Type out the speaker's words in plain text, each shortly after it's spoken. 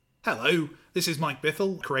Hello, this is Mike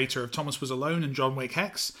Bithell, creator of Thomas Was Alone and John Wick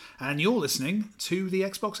Hex, and you're listening to the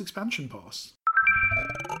Xbox Expansion Pass.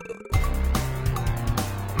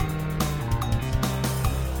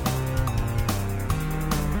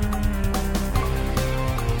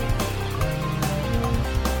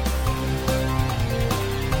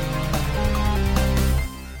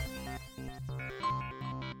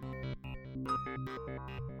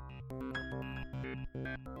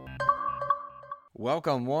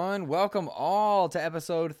 Welcome one, welcome all to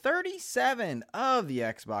episode 37 of the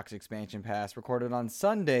Xbox Expansion Pass, recorded on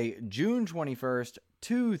Sunday, June 21st,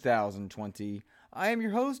 2020. I am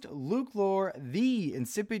your host, Luke Lore, the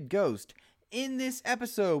Insipid Ghost. In this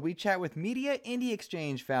episode, we chat with Media Indie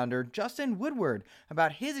Exchange founder Justin Woodward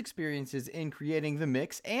about his experiences in creating The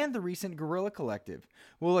Mix and the recent Guerrilla Collective.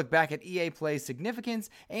 We'll look back at EA Play's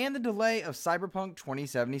significance and the delay of Cyberpunk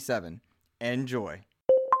 2077. Enjoy.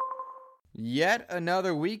 Yet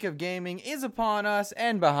another week of gaming is upon us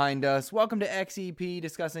and behind us. Welcome to XEP,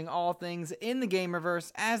 discussing all things in the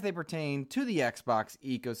Gamerverse as they pertain to the Xbox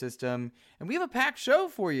ecosystem. And we have a packed show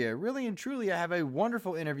for you. Really and truly, I have a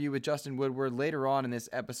wonderful interview with Justin Woodward later on in this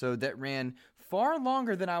episode that ran far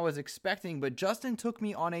longer than I was expecting, but Justin took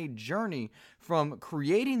me on a journey from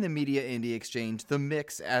creating the Media Indie Exchange, The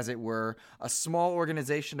Mix as it were, a small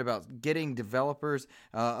organization about getting developers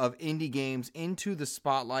of indie games into the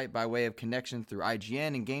spotlight by way of connections through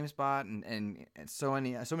IGN and GameSpot and so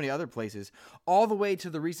many other places, all the way to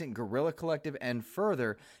the recent Guerrilla Collective and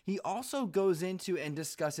further. He also goes into and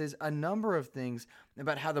discusses a number of things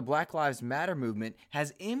about how the Black Lives Matter movement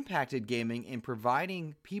has impacted gaming in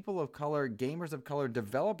providing people of color, gamers of color,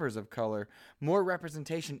 developers of color, more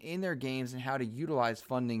representation in their games and how to utilize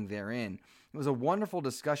funding therein. It was a wonderful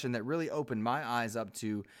discussion that really opened my eyes up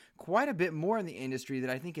to quite a bit more in the industry that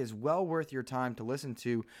I think is well worth your time to listen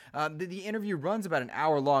to. The interview runs about an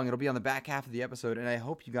hour long. It'll be on the back half of the episode, and I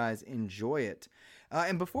hope you guys enjoy it.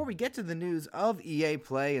 And before we get to the news of EA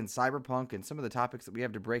Play and Cyberpunk and some of the topics that we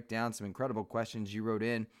have to break down, some incredible questions you wrote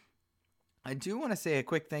in, I do want to say a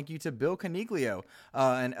quick thank you to Bill Caniglio,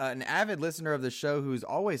 an avid listener of the show who's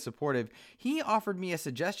always supportive. He offered me a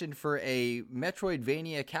suggestion for a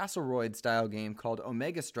Metroidvania Castleroid style game called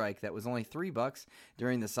Omega Strike that was only $3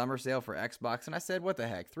 during the summer sale for Xbox, and I said, what the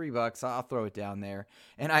heck, $3, I'll throw it down there.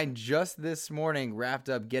 And I just this morning wrapped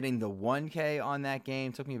up getting the 1K on that game.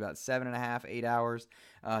 It took me about 8 hours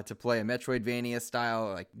to play a Metroidvania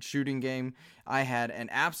style shooting game. I had an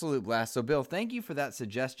absolute blast. So Bill, thank you for that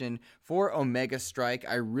suggestion for Omega Strike.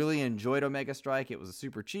 I really enjoyed Omega Strike. It was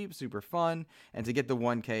super cheap, super fun, and to get the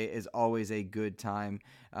 1K is always a good time.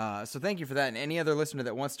 So thank you for that. And any other listener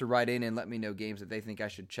that wants to write in and let me know games that they think I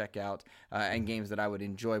should check out and games that I would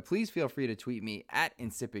enjoy, please feel free to tweet me at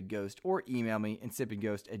InsipidGhost or email me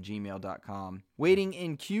insipidghost@gmail.com. Waiting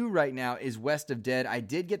in queue right now is West of Dead. I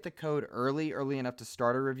did get the code early enough to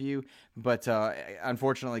start a review, but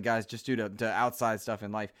unfortunately, guys, just due to outside stuff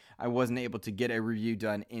in life, I wasn't able to get a review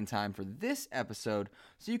done in time for this episode.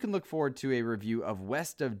 So you can look forward to a review of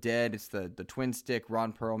West of Dead. It's the twin stick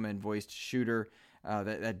Ron Perlman voiced shooter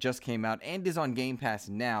that just came out and is on Game Pass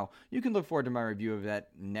now. You can look forward to my review of that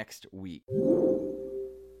next week.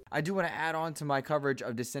 I do want to add on to my coverage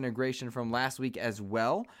of Disintegration from last week as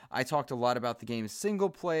well. I talked a lot about the game's single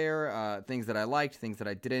player, things that I liked, things that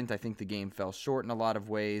I didn't. I think the game fell short in a lot of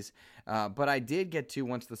ways. But I did get to,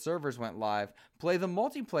 once the servers went live, play the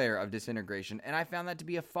multiplayer of Disintegration, and I found that to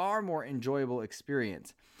be a far more enjoyable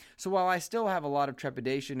experience. So while I still have a lot of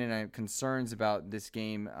trepidation and concerns about this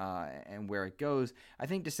game and where it goes, I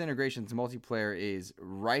think Disintegration's multiplayer is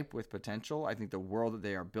ripe with potential. I think the world that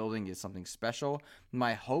they are building is something special.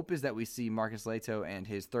 My hope is that we see Marcus Leto and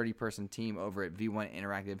his 30-person team over at V1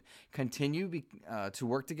 Interactive continue to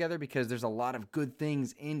work together, because there's a lot of good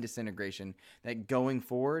things in Disintegration that going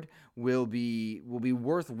forward will be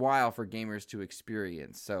worthwhile for gamers to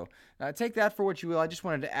experience. So take that for what you will. I just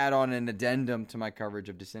wanted to add on an addendum to my coverage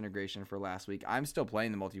of Disintegration for last week. I'm still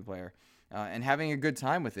playing the multiplayer and having a good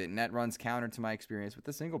time with it, and that runs counter to my experience with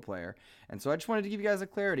the single player. And so I just wanted to give you guys a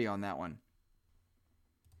clarity on that one.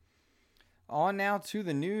 On now to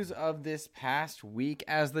the news of this past week.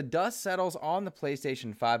 As the dust settles on the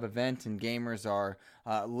PlayStation 5 event and gamers are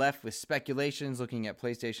left with speculations looking at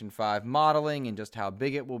PlayStation 5 modeling and just how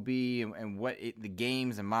big it will be and what the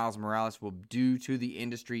games and Miles Morales will do to the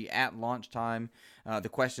industry at launch time, the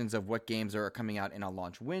questions of what games are coming out in a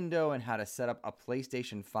launch window and how to set up a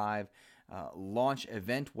PlayStation 5 launch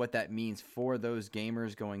event, what that means for those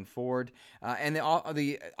gamers going forward, and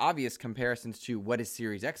the obvious comparisons to what is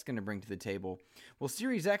Series X going to bring to the table. Well,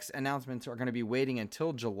 Series X announcements are going to be waiting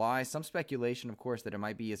until July. Some speculation, of course, that it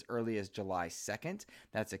might be as early as July 2nd.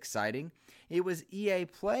 That's exciting. It was EA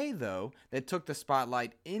Play, though, that took the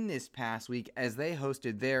spotlight in this past week as they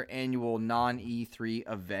hosted their annual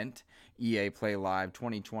non-E3 event, EA Play Live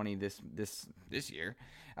 2020 this year.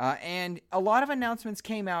 And a lot of announcements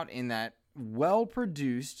came out in that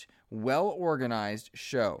well-produced, well-organized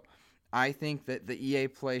show. I think that the EA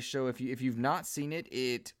Play show, if you've not seen it,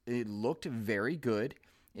 it looked very good.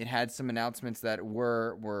 It had some announcements that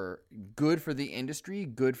were good for the industry,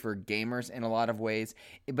 good for gamers in a lot of ways,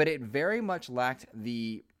 but it very much lacked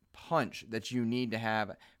the punch that you need to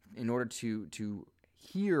have in order to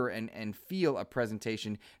hear and feel a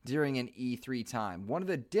presentation during an E3 time. One of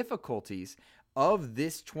the difficulties of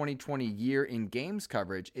this 2020 year in games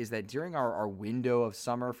coverage is that during our window of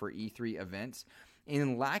summer for E3 events,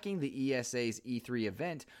 in lacking the ESA's E3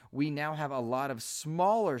 event, we now have a lot of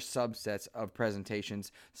smaller subsets of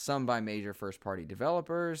presentations, some by major first-party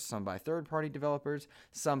developers, some by third-party developers,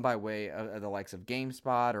 some by way of the likes of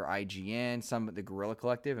GameSpot or IGN, some of the Guerrilla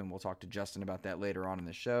Collective, and we'll talk to Justin about that later on in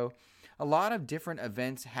the show. A lot of different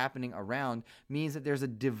events happening around means that there's a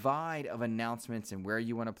divide of announcements and where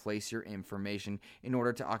you want to place your information in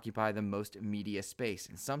order to occupy the most media space.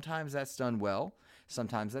 And sometimes that's done well.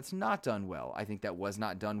 Sometimes that's not done well. I think that was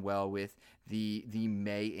not done well with the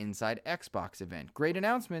May Inside Xbox event. Great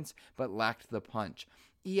announcements, but lacked the punch.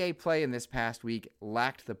 EA Play in this past week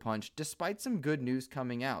lacked the punch despite some good news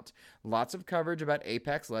coming out. Lots of coverage about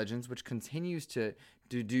Apex Legends, which continues to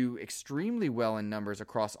do extremely well in numbers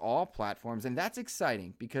across all platforms, and that's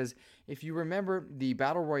exciting because if you remember, the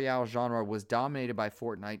Battle Royale genre was dominated by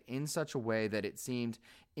Fortnite in such a way that it seemed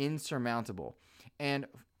insurmountable. And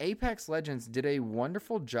Apex Legends did a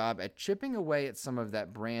wonderful job at chipping away at some of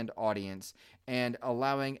that brand audience and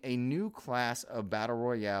allowing a new class of Battle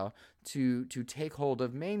Royale to take hold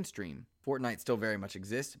of mainstream. Fortnite still very much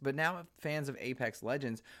exists, but now fans of Apex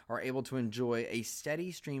Legends are able to enjoy a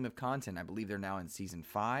steady stream of content. I believe they're now in Season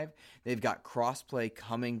 5. They've got crossplay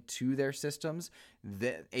coming to their systems.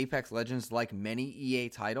 The Apex Legends, like many EA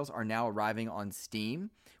titles, are now arriving on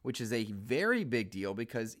Steam, which is a very big deal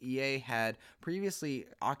because EA had previously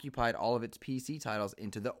occupied all of its PC titles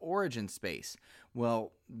into the Origin space.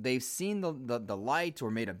 Well, they've seen the light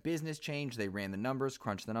or made a business change. They ran the numbers,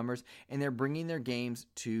 crunched the numbers, and they're bringing their games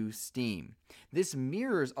to Steam. This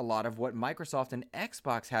mirrors a lot of what Microsoft and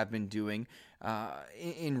Xbox have been doing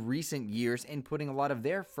in recent years in putting a lot of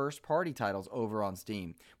their first-party titles over on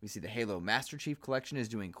Steam. We see the Halo Master Chief Collection is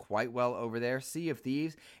doing quite well over there. Sea of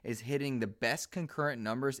Thieves is hitting the best concurrent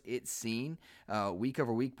numbers it's seen week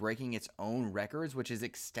over week, breaking its own records, which is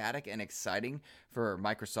ecstatic and exciting for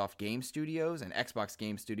Microsoft Game Studios and Xbox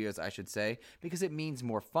Game Studios, I should say, because it means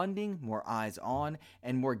more funding, more eyes on,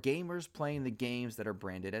 and more gamers playing the games that are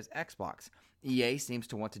branded as Xbox. EA seems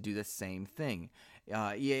to want to do the same thing.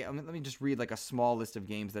 EA, let me just read like a small list of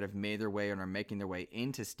games that have made their way and are making their way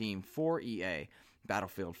into Steam for EA.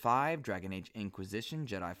 Battlefield 5, Dragon Age Inquisition,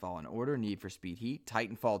 Jedi Fallen Order, Need for Speed Heat,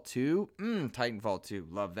 Titanfall 2, Titanfall 2,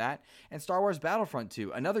 love that, and Star Wars Battlefront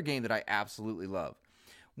 2, another game that I absolutely love.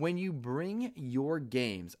 When you bring your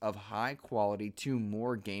games of high quality to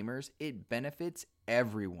more gamers, it benefits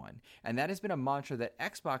everyone. And that has been a mantra that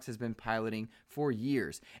Xbox has been piloting for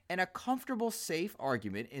years. And a comfortable, safe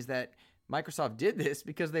argument is that Microsoft did this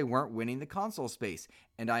because they weren't winning the console space.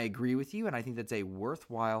 And I agree with you, and I think that's a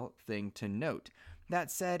worthwhile thing to note. That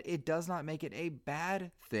said, it does not make it a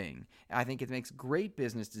bad thing. I think it makes great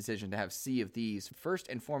business decision to have Sea of Thieves first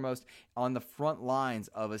and foremost on the front lines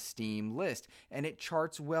of a Steam list. And it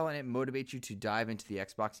charts well and it motivates you to dive into the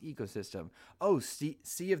Xbox ecosystem. Oh,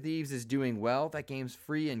 Sea of Thieves is doing well. That game's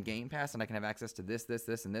free in Game Pass and I can have access to this,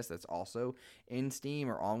 and this that's also in Steam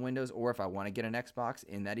or on Windows. Or if I want to get an Xbox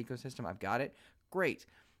in that ecosystem, I've got it. Great.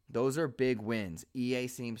 Those are big wins. EA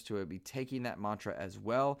seems to be taking that mantra as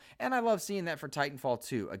well, and I love seeing that for Titanfall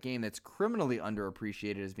 2, a game that's criminally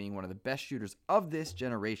underappreciated as being one of the best shooters of this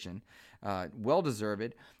generation.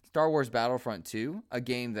 Well-deserved. Star Wars Battlefront 2, a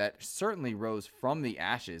game that certainly rose from the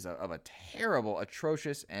ashes of a terrible,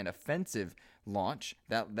 atrocious, and offensive launch.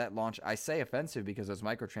 That launch, I say offensive because those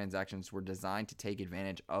microtransactions were designed to take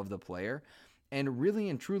advantage of the player. And really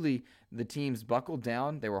and truly, the teams buckled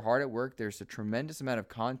down. They were hard at work. There's a tremendous amount of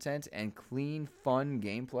content and clean, fun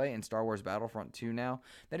gameplay in Star Wars Battlefront 2 now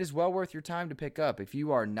that is well worth your time to pick up. If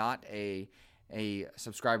you are not a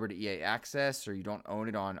subscriber to EA Access or you don't own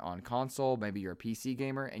it on console, maybe you're a PC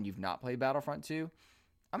gamer and you've not played Battlefront 2,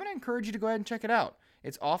 I'm going to encourage you to go ahead and check it out.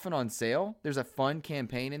 It's often on sale. There's a fun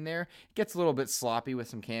campaign in there. It gets a little bit sloppy with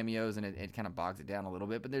some cameos, and it kind of bogs it down a little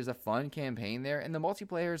bit, but there's a fun campaign there, and the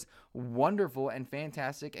multiplayer is wonderful and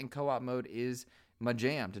fantastic, and co-op mode is my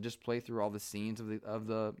jam to just play through all the scenes of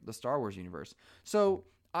the Star Wars universe. So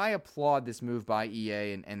I applaud this move by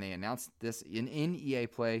EA, and they announced this in EA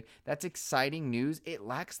Play. That's exciting news. It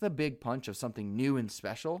lacks the big punch of something new and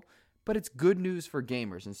special, but it's good news for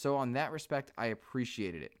gamers, and so on that respect, I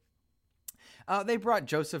appreciated it. They brought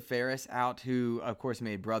Joseph Fares out, who, of course,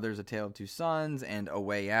 made Brothers: A Tale of Two Sons and A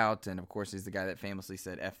Way Out, and, of course, he's the guy that famously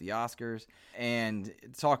said F the Oscars, and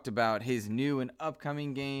talked about his new and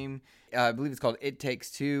upcoming game. I believe it's called It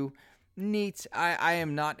Takes Two. Neat. I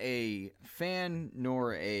am not a fan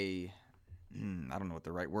nor a... I don't know what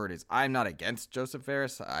the right word is. I'm not against Joseph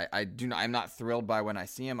Fares. I'm not thrilled by when I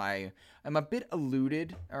see him. I'm a bit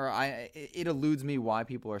eluded, or it eludes me why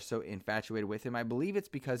people are so infatuated with him. I believe it's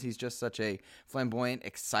because he's just such a flamboyant,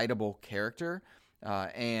 excitable character,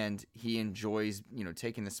 and he enjoys,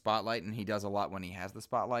 taking the spotlight, and he does a lot when he has the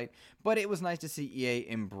spotlight. But it was nice to see EA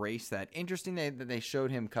embrace that. Interesting that they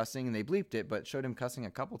showed him cussing, and they bleeped it, but showed him cussing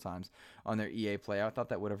a couple times on their EA Play. I thought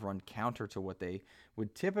that would have run counter to what they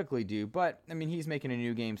would typically do. But, I mean, he's making a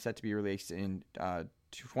new game set to be released in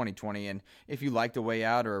 2020, and if you liked A Way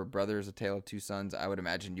Out or Brothers: A Tale of Two Sons, I would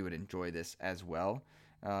imagine you would enjoy this as well.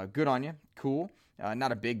 Good on you. Cool.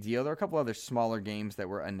 Not a big deal. There are a couple other smaller games that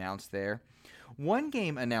were announced there. One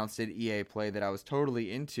game announced at EA Play that I was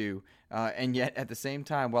totally into, and yet at the same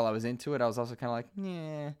time, while I was into it, I was also kind of like,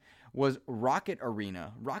 yeah, was Rocket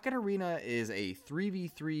Arena. Rocket Arena is a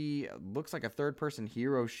 3v3, looks like a third-person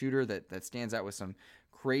hero shooter that stands out with some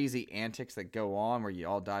crazy antics that go on, where you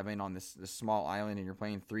all dive in on this small island and you're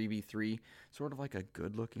playing 3v3, sort of like a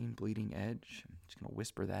good-looking Bleeding Edge. I'm just going to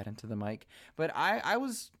whisper that into the mic. But I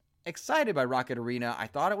was excited by Rocket Arena. I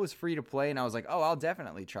thought it was free to play, and I was like, oh, I'll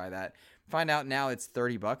definitely try that. Find out now it's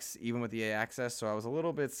 $30, even with EA Access, so I was a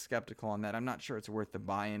little bit skeptical on that. I'm not sure it's worth the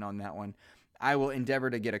buy-in on that one. I will endeavor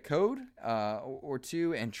to get a code or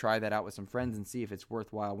two and try that out with some friends and see if it's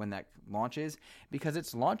worthwhile when that launches, because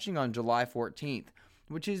it's launching on July 14th,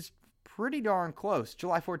 which is pretty darn close.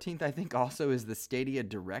 July 14th, I think, also is the Stadia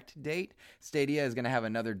Direct date. Stadia is going to have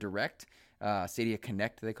another Direct, Stadia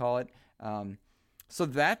Connect, they call it. So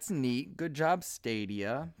that's neat. Good job,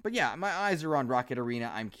 Stadia. But yeah, my eyes are on Rocket Arena.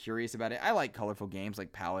 I'm curious about it. I like colorful games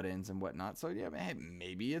like Paladins and whatnot. So yeah,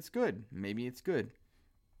 maybe it's good. Maybe it's good.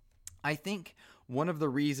 I think one of the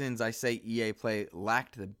reasons I say EA Play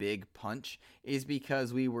lacked the big punch is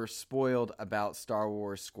because we were spoiled about Star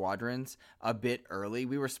Wars Squadrons a bit early.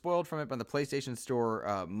 We were spoiled from it by the PlayStation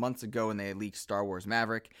Store months ago when they leaked Star Wars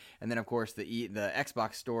Maverick. And then, of course, the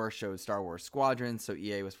Xbox Store showed Star Wars Squadrons, so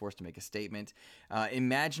EA was forced to make a statement.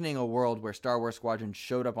 Imagining a world where Star Wars Squadrons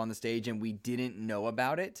showed up on the stage and we didn't know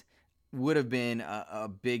about it would have been a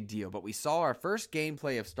big deal. But we saw our first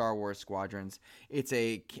gameplay of Star Wars Squadrons.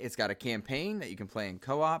 It's got a campaign that you can play in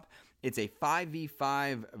co-op. It's a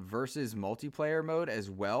 5v5 versus multiplayer mode as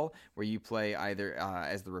well, where you play either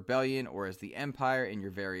as the Rebellion or as the Empire in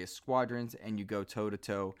your various squadrons, and you go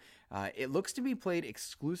toe-to-toe. It looks to be played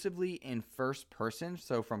exclusively in first person,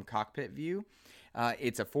 so from cockpit view.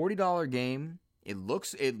 It's a $40 game.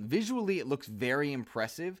 Visually it looks very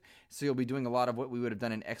impressive. So you'll be doing a lot of what we would have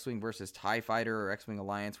done in X-Wing versus TIE Fighter or X-Wing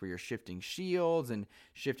Alliance, where you're shifting shields and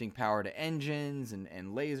shifting power to engines and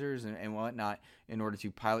lasers and whatnot in order to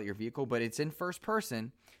pilot your vehicle. But it's in first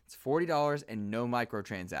person. It's $40 and no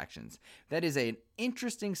microtransactions. That is an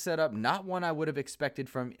interesting setup, not one I would have expected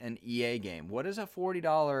from an EA game. What does a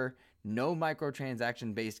 $40 no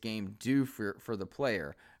microtransaction based game do for the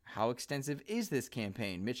player? How extensive is this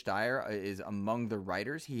campaign? Mitch Dyer is among the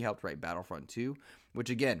writers. He helped write Battlefront 2, which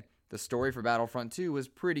again, the story for Battlefront 2 was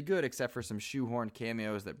pretty good, except for some shoehorned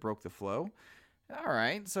cameos that broke the flow. All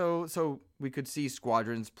right, so we could see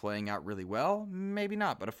Squadrons playing out really well. Maybe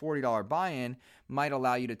not, but a $40 buy-in might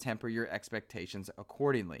allow you to temper your expectations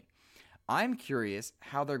accordingly. I'm curious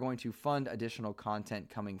how they're going to fund additional content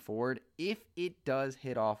coming forward if it does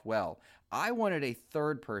hit off well. I wanted a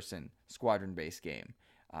third-person Squadron-based game.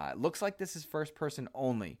 It looks like this is first person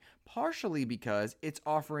only, partially because it's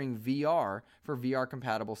offering VR for VR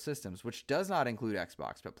compatible systems, which does not include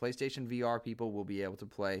Xbox, but PlayStation VR people will be able to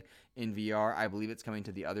play in VR. I believe it's coming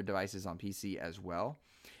to the other devices on PC as well.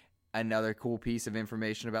 Another cool piece of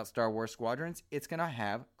information about Star Wars Squadrons, it's going to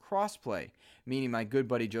have crossplay, meaning my good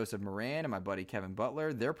buddy Joseph Moran and my buddy Kevin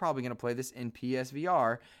Butler, they're probably going to play this in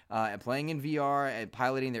PSVR, and playing in VR and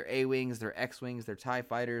piloting their A-Wings, their X-Wings, their TIE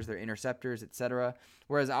Fighters, their Interceptors, etc.,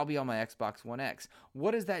 whereas I'll be on my Xbox One X.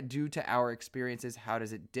 What does that do to our experiences? How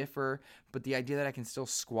does it differ? But the idea that I can still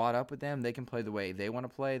squad up with them, they can play the way they want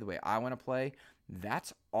to play, the way I want to play,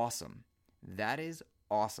 that's awesome. That is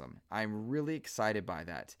awesome. I'm really excited by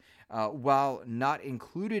that. While not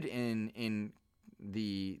included in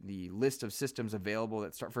the list of systems available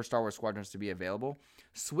for Star Wars Squadrons to be available,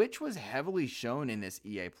 Switch was heavily shown in this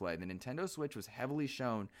EA Play. The Nintendo Switch was heavily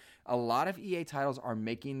shown. A lot of EA titles are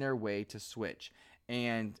making their way to Switch,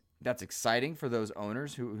 and that's exciting for those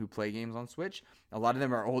owners who play games on Switch. A lot of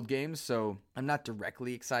them are old games, so I'm not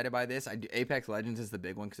directly excited by this. Apex Legends is the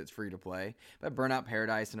big one because it's free to play, but Burnout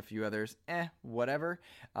Paradise and a few others, whatever.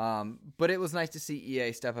 But it was nice to see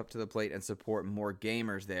EA step up to the plate and support more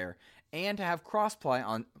gamers there, and to have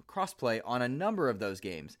crossplay on a number of those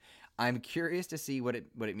games. I'm curious to see what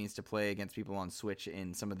it means to play against people on Switch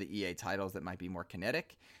in some of the EA titles that might be more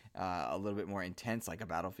kinetic, a little bit more intense, like a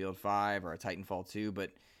Battlefield 5 or a Titanfall 2,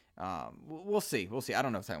 but we'll see. I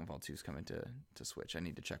don't know if Titanfall 2 is coming to Switch. I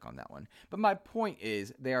need to check on that one. But my point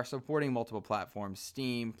is, they are supporting multiple platforms: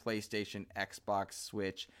 Steam, PlayStation, Xbox,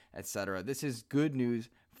 Switch, etc. This is good news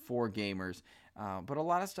for gamers. But a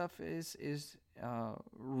lot of stuff is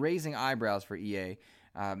raising eyebrows for EA.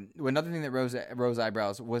 Another thing that rose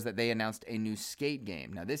eyebrows was that they announced a new Skate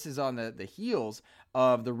game. Now, this is on the heels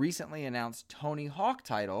of the recently announced Tony Hawk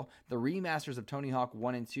title, the remasters of Tony Hawk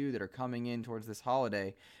 1 and 2 that are coming in towards this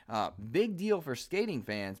holiday. Big deal for skating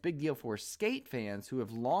fans, big deal for skate fans who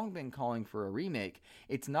have long been calling for a remake.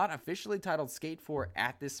 It's not officially titled Skate 4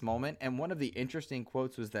 at this moment, and one of the interesting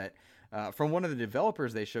quotes was that from one of the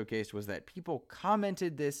developers they showcased was that people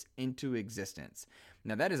commented this into existence.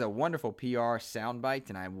 Now, that is a wonderful PR soundbite,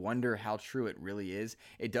 and I wonder how true it really is.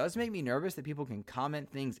 It does make me nervous that people can comment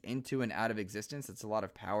things into and out of existence. It's a lot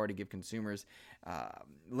of power to give consumers.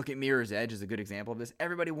 Look at Mirror's Edge as a good example of this.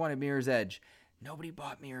 Everybody wanted Mirror's Edge. Nobody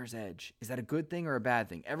bought Mirror's Edge. Is that a good thing or a bad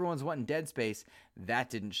thing? Everyone's wanting Dead Space. That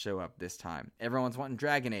didn't show up this time. Everyone's wanting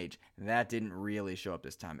Dragon Age. That didn't really show up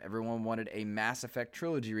this time. Everyone wanted a Mass Effect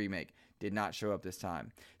trilogy remake. Did not show up this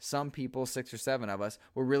time. Some people, 6 or 7 of us,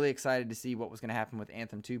 were really excited to see what was going to happen with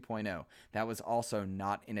Anthem 2.0. That was also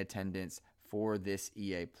not in attendance for this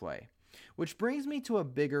EA Play. Which brings me to a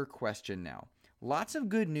bigger question now. Lots of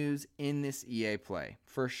good news in this EA Play,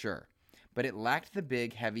 for sure. But it lacked the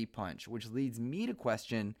big, heavy punch, which leads me to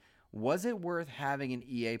question, was it worth having an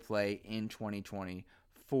EA Play in 2020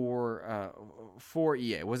 for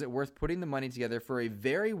EA? Was it worth putting the money together for a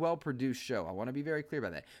very well-produced show? I want to be very clear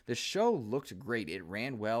about that. The show looked great. It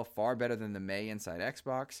ran well, far better than the May Inside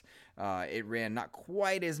Xbox. It ran not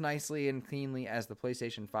quite as nicely and cleanly as the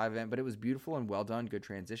PlayStation 5 event, but it was beautiful and well done, good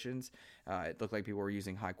transitions. It looked like people were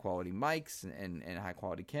using high-quality mics and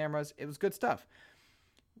high-quality cameras. It was good stuff.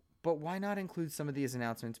 But why not include some of these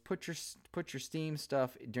announcements? Put your Steam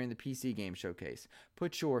stuff during the PC game showcase.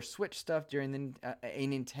 Put your Switch stuff during a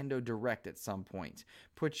Nintendo Direct at some point.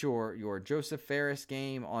 Put your Joseph Ferris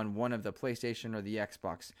game on one of the PlayStation or the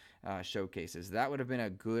Xbox showcases. That would have been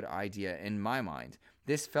a good idea in my mind.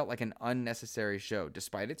 This felt like an unnecessary show.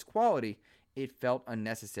 Despite its quality, it felt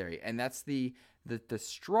unnecessary. And that's the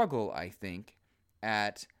struggle, I think,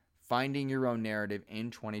 at finding your own narrative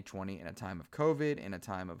in 2020 in a time of COVID, in a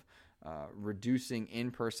time of reducing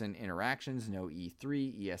in-person interactions, no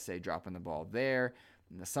E3, ESA dropping the ball there.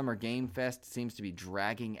 The Summer Game Fest seems to be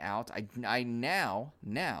dragging out. I no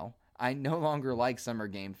longer like Summer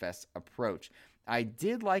Game Fest's approach. I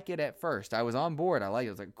did like it at first. I was on board. I liked it.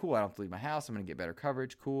 I was like, cool, I don't have to leave my house. I'm going to get better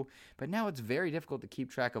coverage. Cool. But now it's very difficult to keep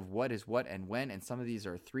track of what is what and when. And some of these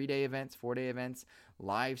are 3-day events, 4-day events,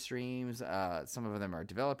 live streams. Some of them are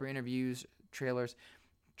developer interviews, trailers.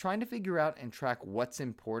 Trying to figure out and track what's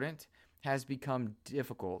important has become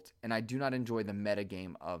difficult, and I do not enjoy the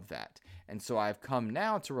metagame of that. And so I've come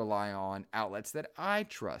now to rely on outlets that I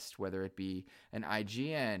trust, whether it be an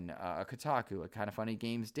IGN, a Kotaku, a Kind of Funny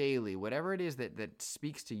Games Daily, whatever it is that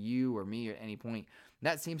speaks to you or me at any point.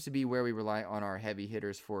 That seems to be where we rely on our heavy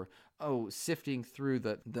hitters for, sifting through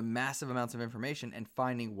the massive amounts of information and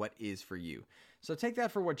finding what is for you. So take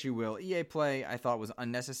that for what you will. EA Play, I thought, was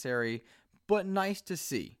unnecessary, but nice to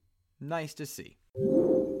see. Nice to see.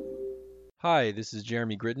 Hi, this is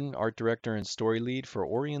Jeremy Gritton, Art Director and Story Lead for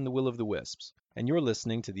Ori and the Will of the Wisps, and you're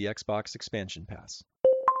listening to the Xbox Expansion Pass.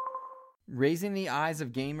 Raising the eyes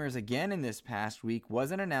of gamers again in this past week was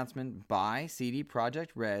an announcement by CD Projekt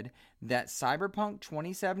Red that Cyberpunk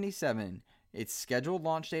 2077 Its scheduled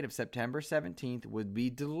launch date of September 17th would be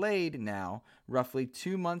delayed now, roughly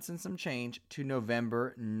 2 months and some change, to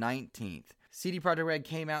November 19th. CD Projekt Red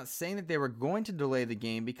came out saying that they were going to delay the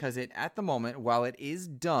game because at the moment, while it is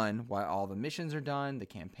done, while all the missions are done, the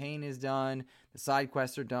campaign is done, the side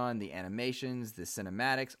quests are done, the animations, the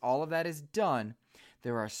cinematics, all of that is done,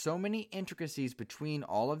 there are so many intricacies between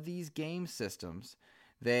all of these game systems.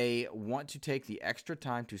 They want to take the extra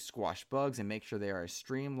time to squash bugs and make sure they are as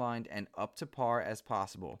streamlined and up to par as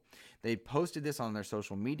possible. They posted this on their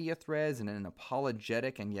social media threads in an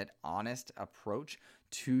apologetic and yet honest approach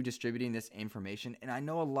to distributing this information, and I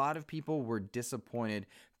know a lot of people were disappointed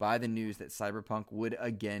by the news that Cyberpunk would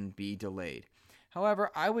again be delayed.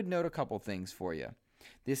 However, I would note a couple things for you.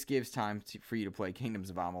 This gives time for you to play Kingdoms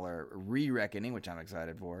of Amalur Re-Reckoning, which I'm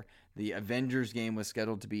excited for. The Avengers game was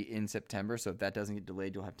scheduled to be in September, so if that doesn't get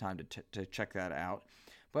delayed, you'll have time to check that out.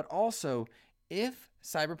 But also, if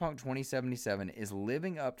Cyberpunk 2077 is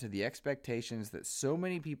living up to the expectations that so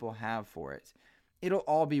many people have for it, it'll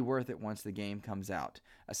all be worth it once the game comes out.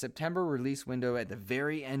 A September release window at the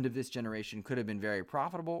very end of this generation could have been very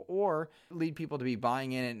profitable or lead people to be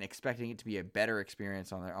buying in it and expecting it to be a better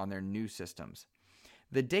experience on their new systems.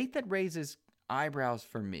 The date that raises eyebrows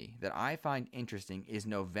for me that I find interesting is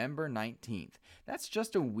November 19th. That's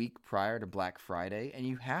just a week prior to Black Friday, and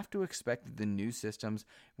you have to expect that the new systems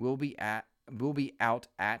will be out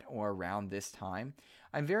at or around this time.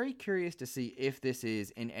 I'm very curious to see if this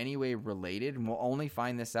is in any way related, and we'll only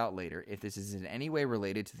find this out later, if this is in any way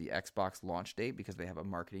related to the Xbox launch date, because they have a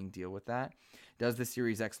marketing deal with that. Does the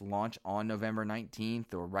Series X launch on November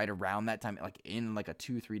 19th or right around that time, like in like a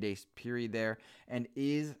 2-3 day period there? And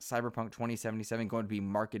is Cyberpunk 2077 going to be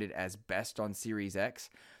marketed as best on Series X?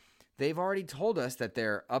 They've already told us that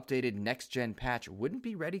their updated next-gen patch wouldn't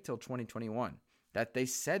be ready till 2021. That they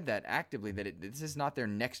said that actively, that this is not their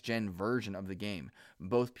next-gen version of the game.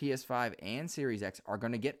 Both PS5 and Series X are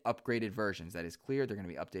going to get upgraded versions. That is clear. They're going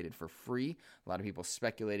to be updated for free. A lot of people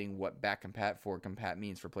speculating what back compat, forward compat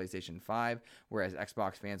means for PlayStation 5, whereas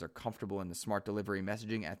Xbox fans are comfortable in the smart delivery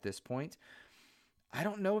messaging at this point. I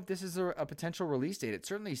don't know if this is a potential release date. It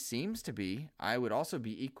certainly seems to be. I would also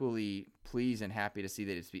be equally pleased and happy to see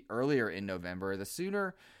that it's be earlier in November.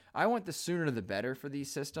 I want the sooner the better for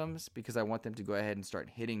these systems because I want them to go ahead and start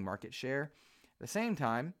hitting market share. At the same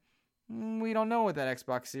time, we don't know what that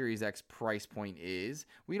Xbox Series X price point is.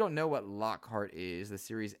 We don't know what Lockhart is, the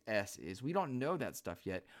Series S is. We don't know that stuff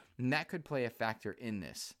yet, and that could play a factor in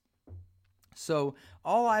this. So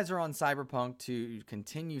all eyes are on Cyberpunk to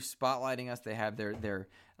continue spotlighting us. They have their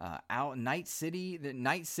out Night City. The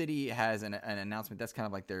Night City has an announcement that's kind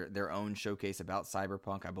of like their own showcase about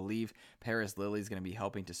Cyberpunk. I believe Paris Lilly is going to be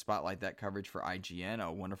helping to spotlight that coverage for IGN,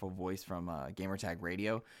 a wonderful voice from Gamertag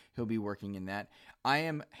Radio. He'll be working in that. I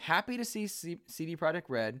am happy to see CD Projekt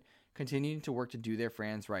Red continuing to work to do their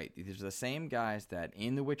fans right. These are the same guys that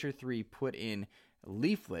in The Witcher 3 put in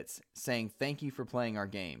leaflets saying thank you for playing our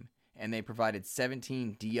game. And they provided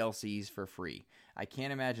 17 DLCs for free. I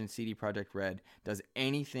can't imagine CD Projekt Red does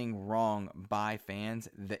anything wrong by fans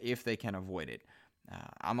if they can avoid it.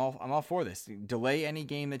 I'm all for this. Delay any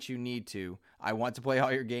game that you need to. I want to play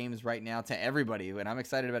all your games right now to everybody. When I'm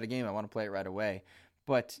excited about a game, I want to play it right away.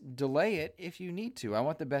 But delay it if you need to. I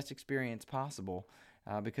want the best experience possible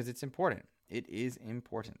because it's important. It is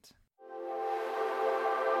important.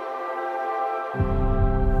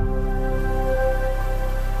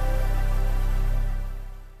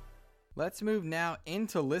 Let's move now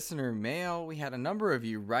into listener mail. We had a number of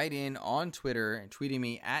you write in on Twitter and tweeting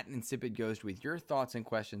me at InsipidGhost with your thoughts and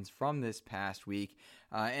questions from this past week.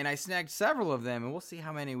 And I snagged several of them, and we'll see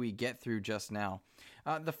how many we get through just now.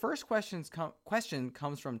 The first question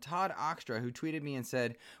comes from Todd Oxtra, who tweeted me and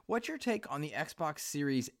said, "What's your take on the Xbox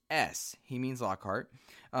Series S?" He means Lockhart.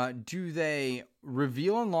 Do they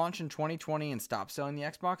reveal and launch in 2020 and stop selling the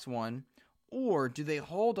Xbox One? Or do they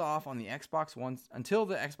hold off on the Xbox One until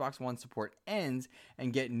the Xbox One support ends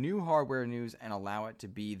and get new hardware news and allow it to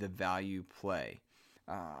be the value play?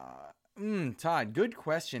 Todd, good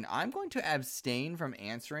question. I'm going to abstain from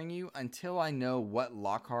answering you until I know what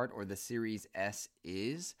Lockhart or the Series S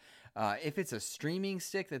is. If it's a streaming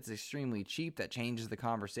stick that's extremely cheap, that changes the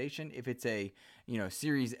conversation. If it's a,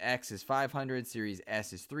 Series X is $500, Series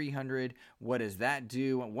S is $300, what does that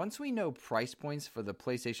do? Once we know price points for the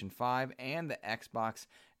PlayStation 5 and the Xbox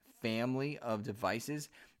family of devices,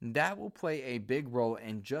 that will play a big role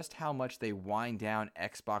in just how much they wind down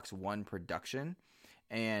Xbox One production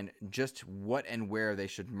and just what and where they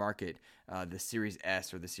should market the Series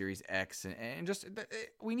S or the Series X. And just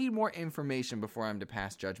we need more information before I'm to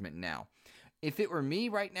pass judgment now. If it were me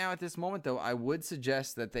right now at this moment, though, I would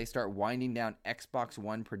suggest that they start winding down Xbox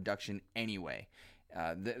One production anyway.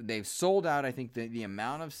 They've sold out. I think the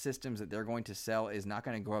amount of systems that they're going to sell is not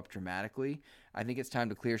going to go up dramatically. I think it's time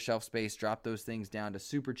to clear shelf space, drop those things down to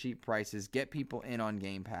super cheap prices, get people in on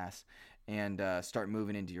Game Pass, and start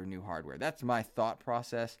moving into your new hardware. That's my thought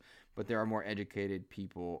process, but there are more educated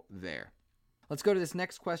people there. Let's go to this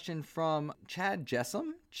next question from Chad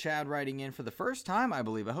Jessam. Chad writing in for the first time, I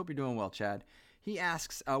believe. I hope you're doing well, Chad. He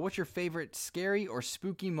asks, what's your favorite scary or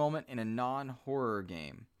spooky moment in a non-horror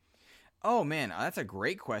game? Oh man, that's a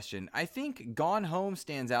great question. I think Gone Home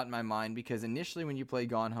stands out in my mind because initially when you play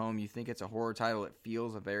Gone Home, you think it's a horror title. It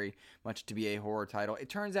feels very much to be a horror title. It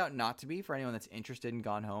turns out not to be for anyone that's interested in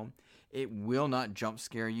Gone Home. It will not jump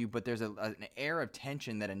scare you, but there's an air of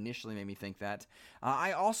tension that initially made me think that.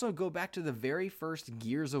 I also go back to the very first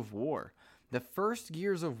Gears of War. The first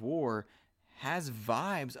Gears of War has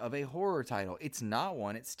vibes of a horror title. It's not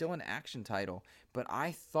one. It's still an action title, but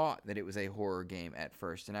I thought that it was a horror game at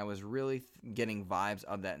first, and I was really getting vibes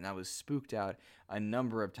of that, and I was spooked out a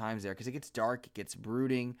number of times there because it gets dark, it gets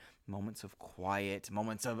brooding, moments of quiet,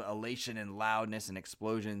 moments of elation and loudness and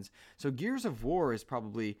explosions. So Gears of War is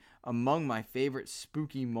probably among my favorite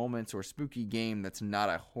spooky moments or spooky game that's not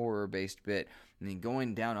a horror-based bit. And then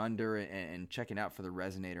going down under and checking out for the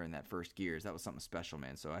resonator in that first Gears, that was something special,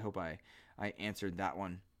 man. So I hope I answered that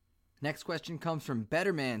one. Next question comes from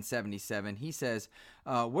Betterman77. He says,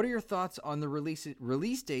 what are your thoughts on the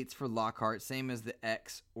release dates for Lockhart, same as the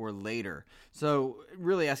X or later? So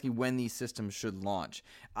really asking when these systems should launch.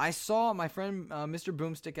 I saw my friend Mr.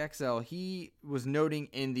 Boomstick XL, he was noting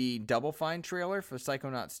in the Double Fine trailer for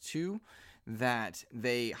Psychonauts 2 that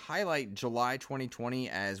they highlight July 2020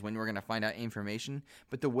 as when we're going to find out information,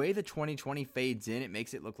 but the way the 2020 fades in, it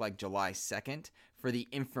makes it look like July 2nd for the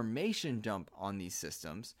information dump on these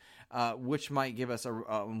systems, which might give us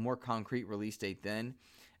a more concrete release date then.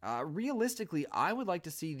 Realistically, I would like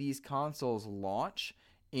to see these consoles launch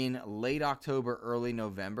in late October, early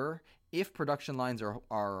November, if production lines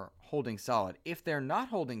are holding solid. If they're not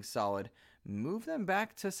holding solid, move them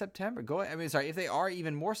back to September. If they are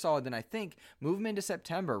even more solid than I think, move them into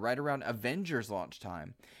September, right around Avengers launch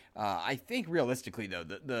time. I think realistically, though,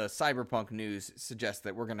 the Cyberpunk news suggests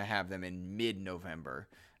that we're going to have them in mid-November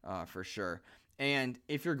for sure. And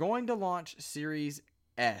if you're going to launch Series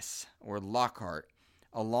S or Lockhart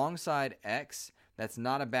alongside X, that's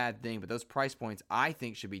not a bad thing, but those price points I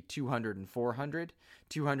think should be $200 and $400.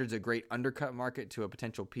 $200 is a great undercut market to a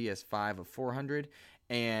potential PS5 of $400.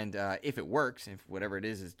 And if it works, if whatever it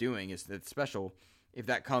is doing is that's special, if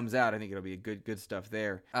that comes out, I think it'll be good stuff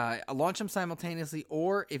there. Launch them simultaneously,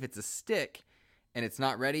 or if it's a stick and it's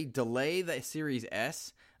not ready, delay the Series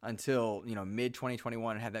S until mid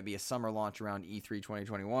 2021 and have that be a summer launch around E3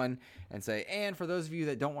 2021 and say, and for those of you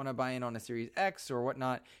that don't want to buy in on a Series X or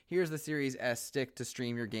whatnot, here's the Series S stick to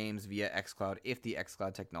stream your games via xCloud if the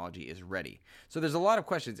xCloud technology is ready. So there's a lot of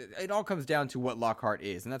questions. It all comes down to what Lockhart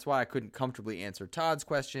is, and that's why I couldn't comfortably answer Todd's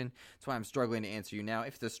question. That's why I'm struggling to answer you now.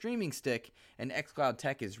 If the streaming stick and xCloud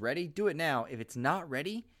tech is ready, do it now. If it's not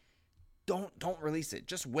ready, don't release it.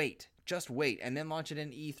 Just wait, and then launch it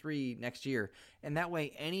in E3 next year. And that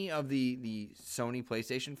way, any of the Sony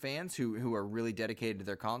PlayStation fans who are really dedicated to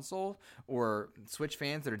their console, or Switch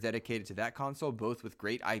fans that are dedicated to that console, both with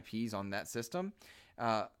great IPs on that system,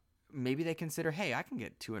 maybe they consider, hey, I can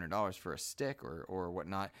get $200 for a stick or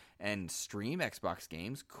whatnot and stream Xbox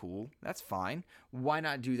games. Cool, that's fine. Why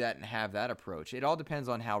not do that and have that approach? It all depends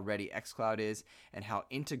on how ready xCloud is and how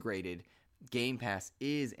integrated Game Pass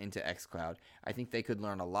is into xCloud. I think they could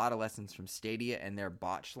learn a lot of lessons from Stadia and their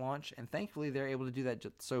botched launch, and thankfully they're able to do that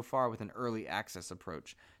so far with an early access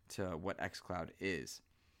approach to what xCloud is.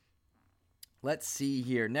 Let's see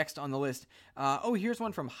here. Next on the list. Here's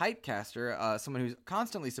one from Hypecaster, someone who's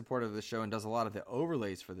constantly supportive of the show and does a lot of the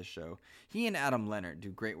overlays for the show. He and Adam Leonard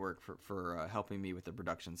do great work for helping me with the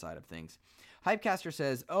production side of things. Hypecaster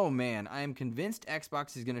says, oh man, I am convinced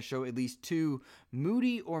Xbox is going to show at least 2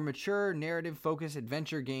 moody or mature narrative-focused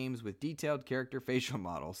adventure games with detailed character facial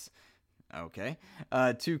models. Okay.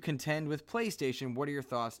 To contend with PlayStation, what are your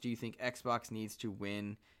thoughts? Do you think Xbox needs to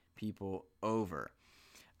win people over?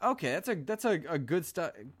 Okay, that's a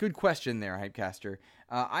good question there, Hypecaster.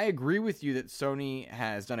 I agree with you that Sony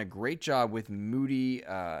has done a great job with moody,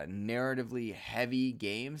 narratively heavy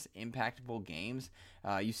games, impactful games.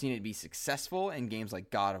 You've seen it be successful in games like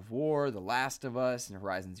God of War, The Last of Us, and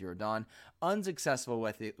Horizon Zero Dawn. Unsuccessful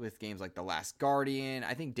with games like The Last Guardian.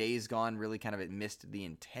 I think Days Gone really kind of missed the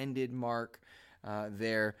intended mark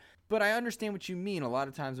there. But I understand what you mean. A lot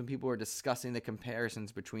of times when people are discussing the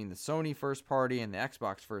comparisons between the Sony first party and the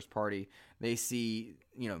Xbox first party, they see,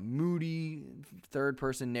 moody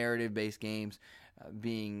third-person narrative-based games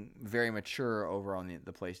being very mature over on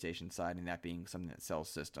the PlayStation side, and that being something that sells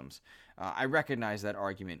systems. I recognize that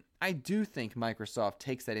argument. I do think Microsoft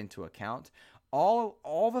takes that into account.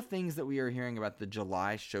 All the things that we are hearing about the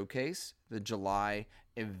July showcase, the July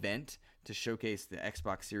event to showcase the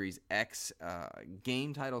Xbox Series X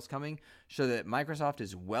game titles coming, show that Microsoft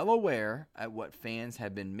is well aware at what fans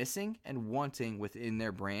have been missing and wanting within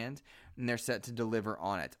their brand, and they're set to deliver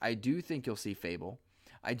on it. I do think you'll see Fable.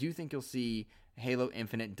 I do think you'll see Halo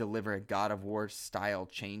Infinite deliver God of War style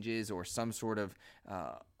changes or some sort of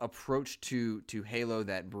approach to Halo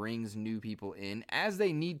that brings new people in, as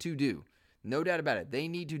they need to do. No doubt about it. They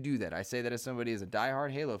need to do that. I say that as somebody who's a diehard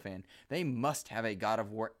Halo fan. They must have a God of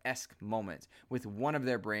War-esque moment with one of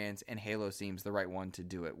their brands, and Halo seems the right one to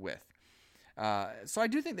do it with. So I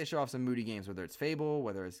do think they show off some moody games, whether it's Fable,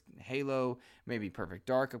 whether it's Halo, maybe Perfect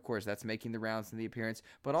Dark. Of course, that's making the rounds in the appearance,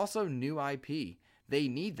 but also new IP. They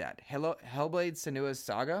need that. Hellblade: Senua's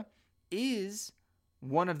Saga is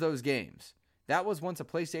one of those games. That was once a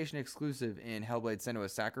PlayStation exclusive in Hellblade: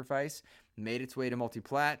 Senua's Sacrifice, made its way to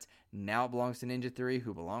multi-plat. Now it belongs to Ninja Theory,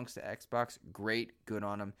 who belongs to Xbox. Great, good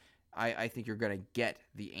on them. I think you're going to get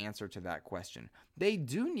the answer to that question. They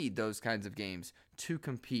do need those kinds of games to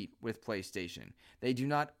compete with PlayStation. They do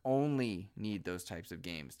not only need those types of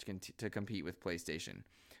games to compete with PlayStation.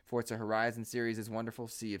 Forza Horizon series is wonderful.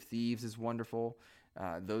 Sea of Thieves is wonderful.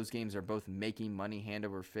 Those games are both making money hand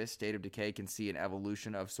over fist. State of Decay can see an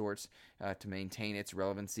evolution of sorts to maintain its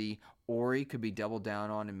relevancy. Ori could be doubled down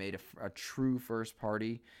on and made a true first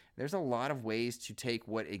party. There's a lot of ways to take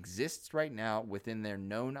what exists right now within their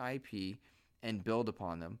known IP and build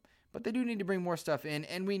upon them. But they do need to bring more stuff in,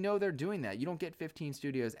 and we know they're doing that. You don't get 15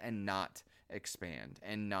 studios and not expand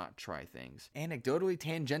and not try things. Anecdotally,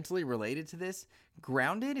 tangentially related to this,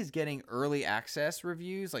 Grounded is getting early access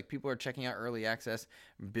reviews. Like, people are checking out early access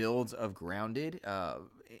builds of Grounded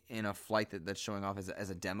in a flight that's showing off as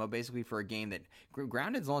a demo, basically, for a game that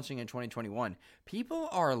Grounded's launching in 2021. People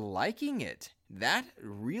are liking it. That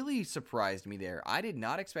really surprised me there. I did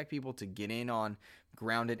not expect people to get in on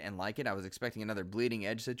Grounded and like it. I was expecting another Bleeding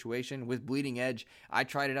Edge situation. With Bleeding Edge, I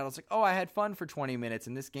tried it out. I was like, oh, I had fun for 20 minutes,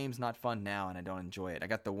 and this game's not fun now, and I don't enjoy it. I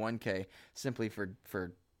got the 1K simply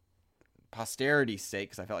for posterity's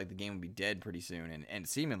sake, because I felt like the game would be dead pretty soon, and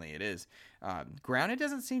seemingly it is. Grounded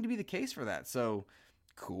doesn't seem to be the case for that, so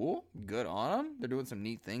cool. Good on them. They're doing some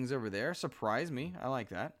neat things over there. Surprised me. I like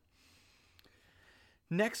that.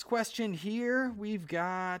 Next question here, we've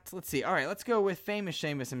got, let's see. All right, let's go with Famous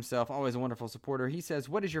Seamus himself, always a wonderful supporter. He says,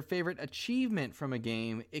 what is your favorite achievement from a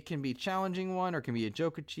game? It can be a challenging one, or it can be a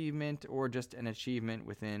joke achievement, or just an achievement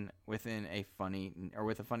within a funny, or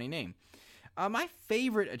with a funny name. My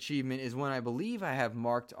favorite achievement is one I believe I have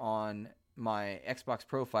marked on my Xbox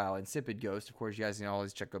profile, Insipid Ghost. Of course, you guys can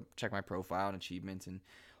always check my profile and achievements, and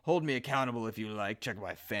hold me accountable if you like. Check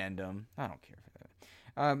my fandom. I don't care for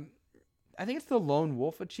that. I think it's the Lone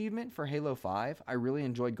Wolf achievement for Halo 5. I really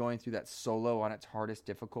enjoyed going through that solo on its hardest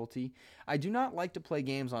difficulty. I do not like to play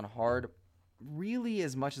games on hard really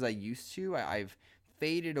as much as I used to. I've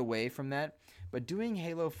faded away from that. But doing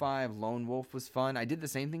Halo 5 Lone Wolf was fun. I did the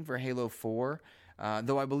same thing for Halo 4,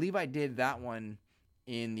 though I believe I did that one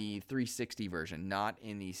in the 360 version, not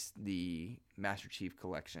in the Master Chief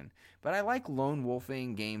Collection. But I like lone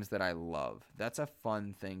wolfing games that I love. That's a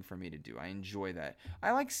fun thing for me to do. I enjoy that.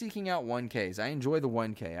 I like seeking out 1Ks. I enjoy the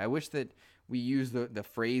 1K. I wish that we use the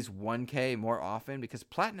phrase 1K more often, because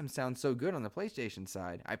Platinum sounds so good on the PlayStation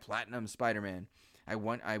side. I Platinum Spider-Man. I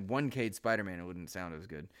 1K'd Spider-Man. It wouldn't sound as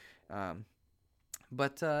good.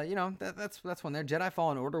 But that's one there. Jedi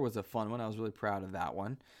Fallen Order was a fun one. I was really proud of that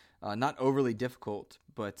one. Not overly difficult,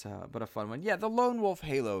 but a fun one. Yeah, the Lone Wolf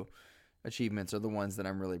Halo achievements are the ones that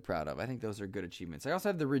I'm really proud of. I think those are good achievements. I also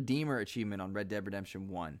have the Redeemer achievement on Red Dead Redemption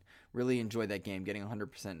 1. Really enjoyed that game. Getting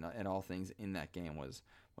 100% at all things in that game was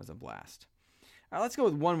a blast. Let's go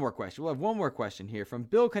with one more question. We'll have one more question here from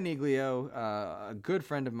Bill Caniglio, a good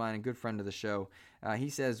friend of mine, a good friend of the show.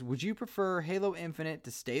 He says, would you prefer Halo Infinite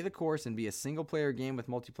to stay the course and be a single-player game with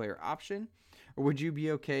multiplayer option? Or would you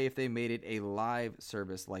be okay if they made it a live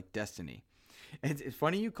service like Destiny? It's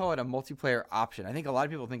funny you call it a multiplayer option. I think a lot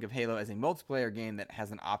of people think of Halo as a multiplayer game that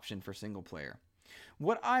has an option for single-player.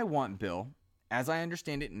 What I want, Bill, as I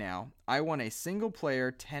understand it now, I want a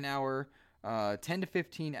single-player 10 to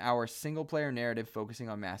 15 hour single player narrative focusing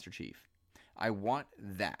on Master Chief. I want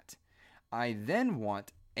that. I then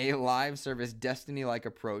want a live service Destiny-like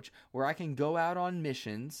approach where I can go out on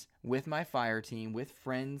missions with my fire team, with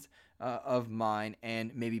friends of mine,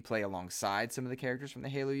 and maybe play alongside some of the characters from the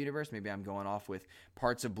Halo universe. Maybe I'm going off with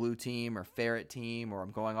parts of Blue Team or Ferret Team, or I'm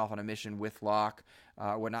going off on a mission with Locke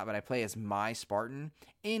or whatnot, but I play as my Spartan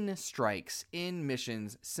in strikes, in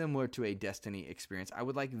missions similar to a Destiny experience. I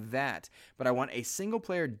would like that, but I want a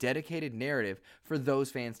single-player dedicated narrative for those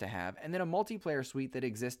fans to have, and then a multiplayer suite that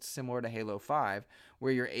exists similar to Halo 5,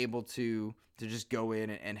 where you're able to just go in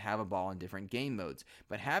and have a ball in different game modes.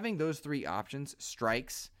 But having those three options,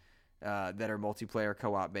 strikes that are multiplayer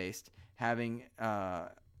co-op based, having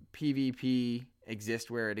PvP exist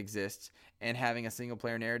where it exists, and having a single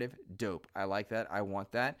player narrative, dope. I like that. I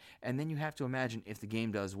want that. And then you have to imagine, if the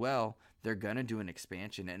game does well, they're going to do an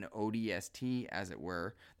expansion, an ODST as it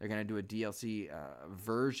were. They're going to do a DLC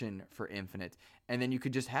version for Infinite. And then you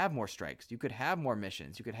could just have more strikes. You could have more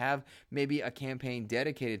missions. You could have maybe a campaign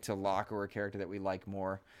dedicated to Locke, or a character that we like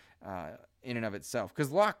more in and of itself.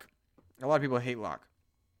 Because Locke, a lot of people hate Locke.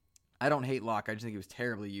 I don't hate Locke. I just think he was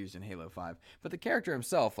terribly used in Halo 5. But the character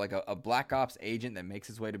himself, like a Black Ops agent that makes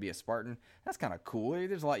his way to be a Spartan, that's kind of cool.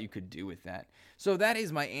 There's a lot you could do with that. So that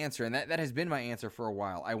is my answer, and that has been my answer for a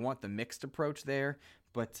while. I want the mixed approach there.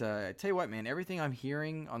 But I tell you what, man, everything I'm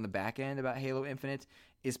hearing on the back end about Halo Infinite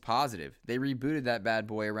is positive. They rebooted that bad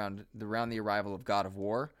boy around the arrival of God of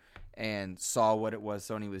War and saw what it was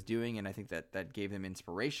Sony was doing, and I think that gave them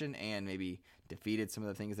inspiration and maybe defeated some of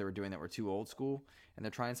the things they were doing that were too old school, and they're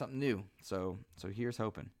trying something new. So here's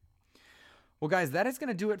hoping. Well, guys, that is going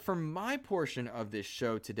to do it for my portion of this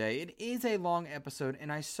show today. It is a long episode,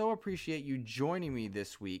 and I so appreciate you joining me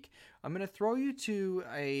this week. I'm going to throw you to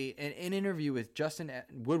an interview with Justin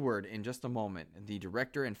Woodward in just a moment, the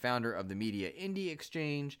director and founder of the Media Indie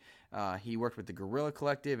Exchange. He worked with the Guerrilla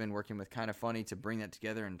Collective and working with Kinda Funny to bring that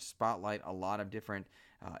together and spotlight a lot of different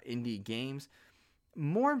indie games.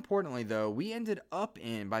 More importantly, though, we ended up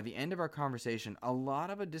by the end of our conversation, a lot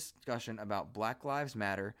of a discussion about Black Lives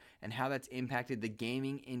Matter and how that's impacted the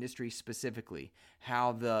gaming industry specifically,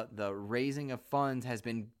 how the raising of funds has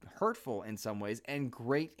been hurtful in some ways and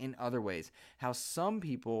great in other ways, how some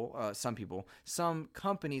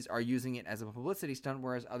companies are using it as a publicity stunt,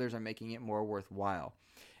 whereas others are making it more worthwhile.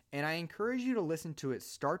 And I encourage you to listen to it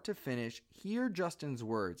start to finish, hear Justin's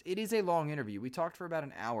words. It is a long interview. We talked for about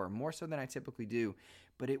an hour, more so than I typically do,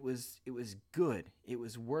 but it was good. It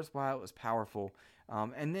was worthwhile. It was powerful.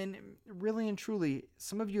 And then really and truly,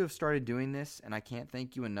 some of you have started doing this, and I can't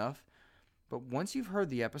thank you enough. But once you've heard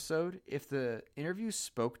the episode, if the interview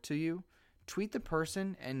spoke to you, tweet the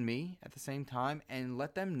person and me at the same time and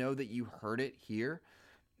let them know that you heard it here.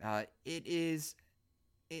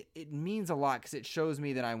 It means a lot because it shows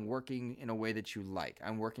me that I'm working in a way that you like.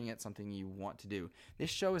 I'm working at something you want to do. This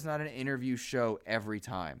show is not an interview show every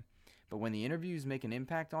time. But when the interviews make an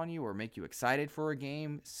impact on you or make you excited for a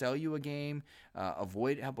game, sell you a game,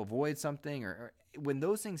 help avoid something, or when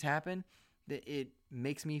those things happen, it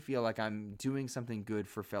makes me feel like I'm doing something good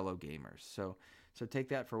for fellow gamers. So take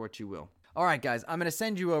that for what you will. All right, guys, I'm going to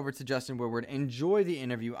send you over to Justin Woodward. Enjoy the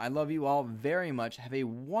interview. I love you all very much. Have a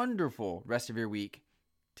wonderful rest of your week.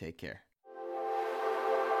 Take care.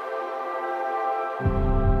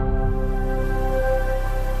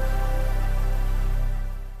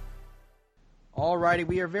 Alrighty,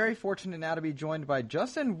 we are very fortunate now to be joined by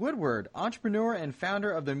Justin Woodward, entrepreneur and founder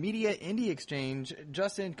of the Media Indie Exchange.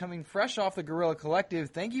 Justin, coming fresh off the Guerrilla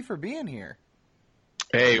Collective, thank you for being here.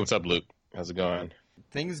 Hey, what's up, Luke? How's it going?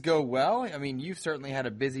 Things go well. I mean, you've certainly had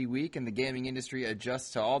a busy week, and the gaming industry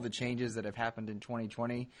adjusts to all the changes that have happened in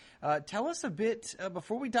 2020. Tell us a bit,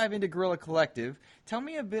 before we dive into Guerrilla Collective, tell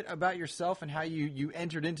me a bit about yourself and how you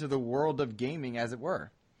entered into the world of gaming, as it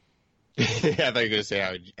were. I thought you were going to say,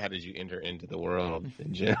 how did you enter into the world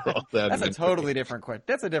in general? That's a totally different question.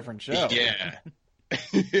 That's a different show.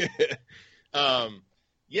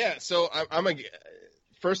 Yeah. So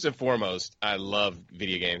first and foremost, I love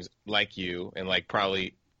video games like you and like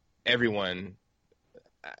probably everyone.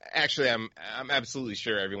 Actually, I'm absolutely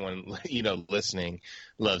sure everyone, listening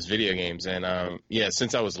loves video games. And,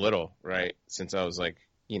 since I was little, right? Since I was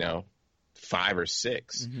 5 or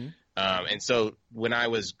 6. Mm-hmm. And so when I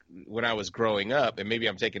was growing up, and maybe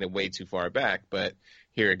I'm taking it way too far back, but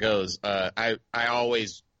here it goes. I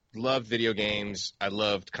always loved video games. I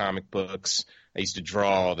loved comic books. I used to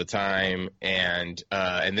draw all the time, and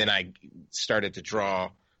then I started to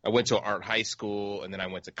draw. I went to art high school, and then I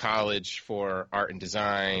went to college for art and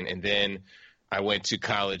design, and then I went to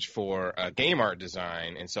college for game art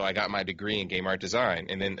design, and so I got my degree in game art design,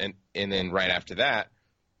 and then right after that,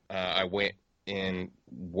 I went and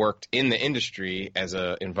worked in the industry as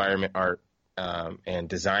a environment art and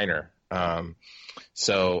designer.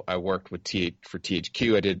 So I worked for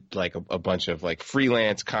THQ. I did like a bunch of like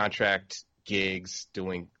freelance contract gigs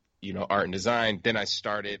doing, art and design. Then I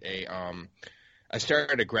started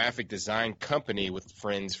a graphic design company with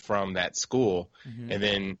friends from that school. Mm-hmm. And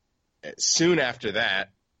then soon after that,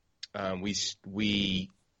 we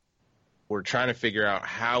were trying to figure out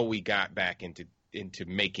how we got back into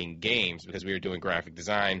making games, because we were doing graphic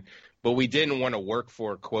design, but we didn't want to work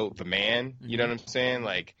for, quote, the man. You know what I'm saying?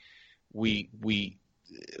 Like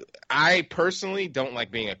I personally don't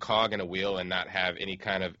like being a cog in a wheel and not have any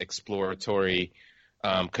kind of exploratory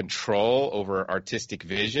control over artistic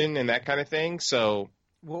vision and that kind of thing. So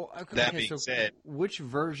that being said, which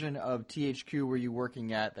version of THQ were you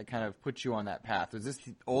working at that kind of put you on that path? Was this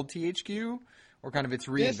the old THQ or kind of it's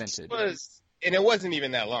reinvented? And it wasn't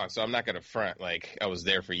even that long, so I'm not going to front like I was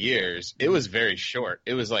there for years. It was very short.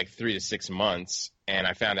 It was like 3 to 6 months, and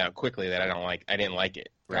I found out quickly that I didn't like it,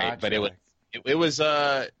 right? Gotcha. But it was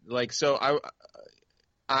like, so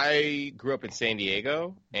I grew up in San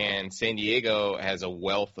Diego, and San Diego has a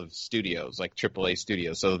wealth of studios, like AAA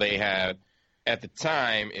studios. So they had, at the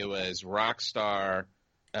time, it was Rockstar,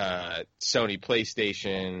 Sony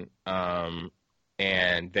PlayStation,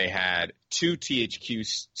 and they had 2 THQ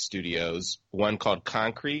studios, one called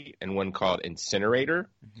Concrete and one called Incinerator.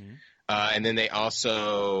 Mm-hmm. And then they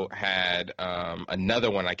also had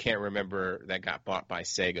another one, I can't remember, that got bought by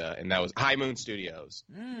Sega, and that was High Moon Studios,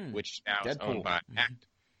 which now is owned by Act.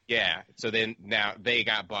 Yeah, so then now they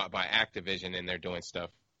got bought by Activision, and they're doing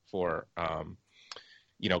stuff for,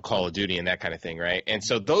 Call of Duty and that kind of thing, right? And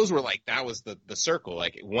so those were like, that was the circle.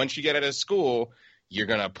 Like, once you get out of school, you're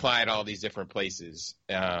going to apply at all these different places.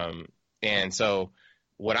 And so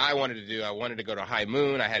what I wanted to do, I wanted to go to High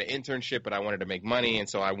Moon. I had an internship, but I wanted to make money. And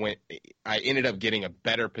so I ended up getting a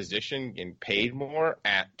better position and paid more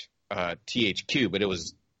at THQ. But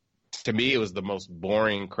to me, it was the most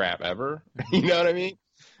boring crap ever. You know what I mean?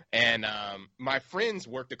 And my friends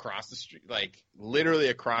worked across the street, like literally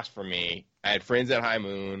across from me. I had friends at High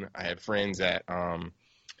Moon. I had friends at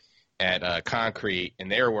Concrete, and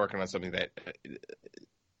they were working on something that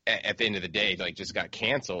at the end of the day, like, just got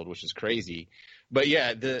canceled, which is crazy. But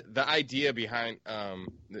yeah, the idea behind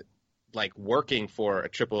like working for a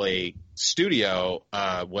AAA studio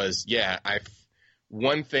was,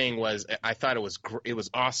 one thing was I thought it was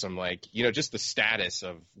awesome, like, just the status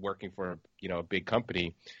of working for a big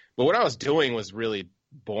company. But what I was doing was really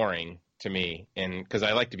boring to me, and because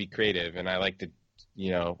I like to be creative and I like to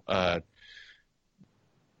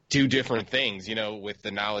do different things, with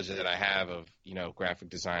the knowledge that I have of, graphic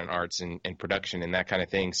design, arts, and production and that kind of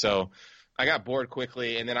thing. So I got bored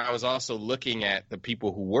quickly. And then I was also looking at the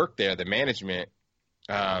people who worked there, the management,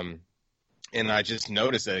 and I just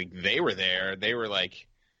noticed that they were there. They were like,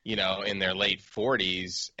 in their late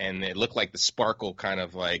 40s, and it looked like the sparkle kind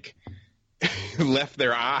of like left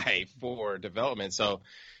their eye for development. So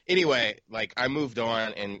anyway, like, I moved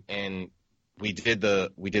on, and we did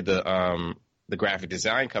the graphic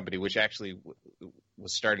design company, which actually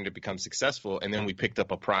was starting to become successful. And then we picked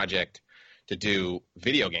up a project to do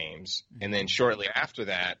video games. And then shortly after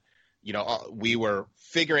that, we were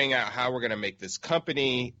figuring out how we're going to make this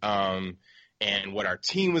company, and what our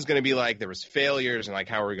team was going to be like. There was failures, and like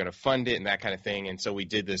how we were going to fund it and that kind of thing. And so we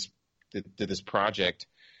did this project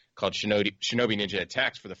called Shinobi Ninja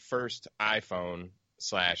Attacks for the first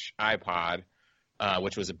iPhone/iPod,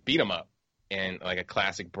 which was a beat 'em up and like a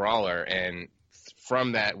classic brawler. And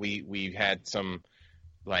from that, we had some,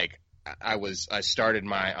 like, I started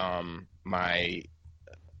my my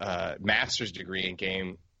master's degree in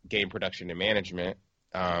game production and management,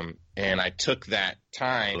 and I took that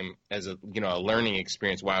time as a learning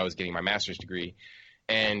experience while I was getting my master's degree.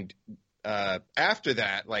 And after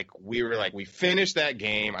that, we finished that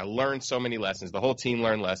game. I learned so many lessons. The whole team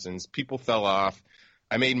learned lessons. People fell off.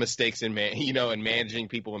 I made mistakes in managing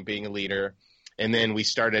people and being a leader. And then we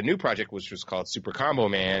started a new project, which was called Super Combo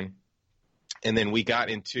Man. And then we got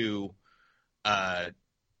into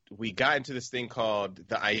this thing called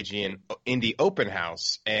the IGN Indie Open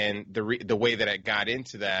House. And the way that I got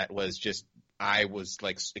into that was just, I was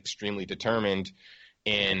like extremely determined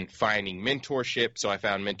in finding mentorship. So I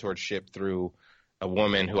found mentorship through a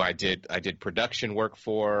woman who I did production work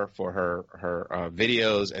for her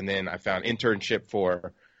videos. And then I found internship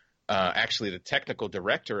for actually the technical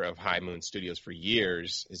director of High Moon Studios for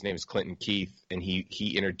years. His name is Clinton Keith, and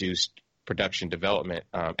he introduced production development,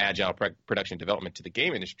 agile production development to the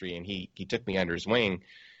game industry, and he took me under his wing,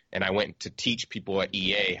 and I went to teach people at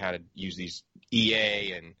EA how to use these,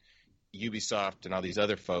 EA and Ubisoft and all these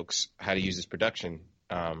other folks, how to use this production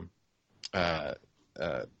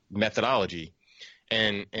methodology.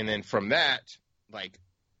 And then from that, like,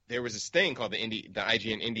 there was this thing called the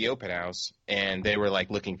IGN Indie Open House, and they were like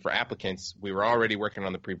looking for applicants. We were already working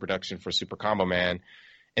on the pre-production for Super Combo Man,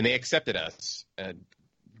 and they accepted us.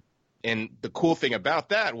 And the cool thing about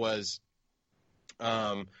that was,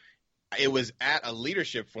 it was at a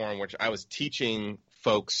leadership forum, which I was teaching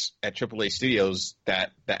folks at AAA Studios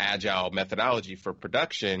that the agile methodology for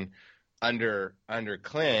production under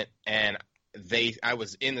Clint, and I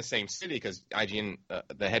was in the same city because IGN,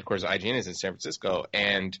 the headquarters of IGN is in San Francisco,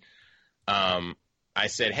 and I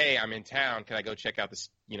said, "Hey, I'm in town. Can I go check out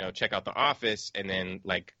the office, and then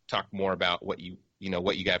like talk more about what you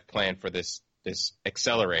got planned for this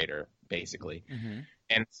accelerator, basically." Mm-hmm.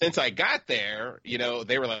 And since I got there,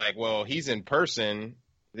 they were like, "Well, he's in person.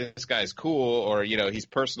 This guy's cool, or he's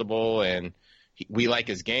personable, and we like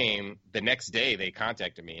his game." The next day, they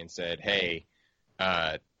contacted me and said, "Hey,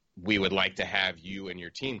 we would like to have you and your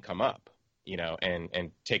team come up,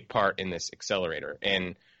 and take part in this accelerator."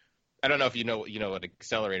 And I don't know if you know what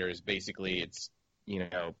accelerator is. Basically, it's,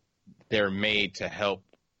 they're made to help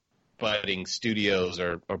budding studios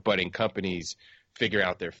or budding companies figure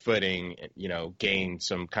out their footing, gain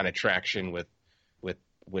some kind of traction with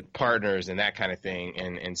partners and that kind of thing.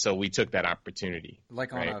 And so we took that opportunity.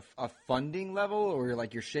 Like on a funding level, or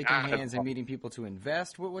like you're shaking hands and meeting people to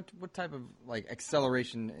invest? What type of like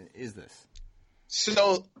acceleration is this?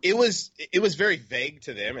 So it was very vague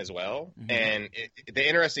to them as well. Mm-hmm. And the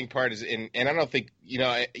interesting part is, and I don't think,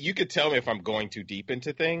 you could tell me if I'm going too deep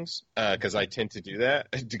into things, because I tend to do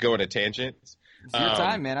that, to go on a tangent. It's your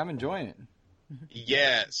time, man. I'm enjoying it.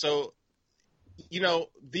 Yeah. So,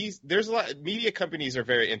 there's a lot, media companies are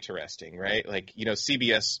very interesting, right? Like,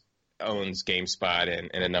 CBS owns GameSpot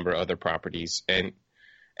and a number of other properties. And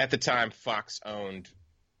at the time, Fox owned,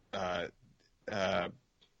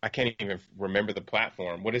 I can't even remember the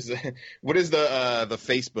platform. What is the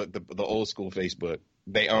Facebook, the old school Facebook?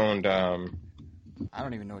 They owned, I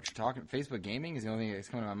don't even know what you're talking. Facebook Gaming is the only thing that's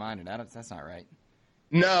coming to my mind, and that's not right.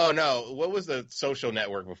 No. What was the social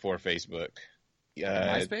network before Facebook?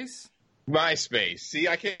 MySpace? MySpace. See,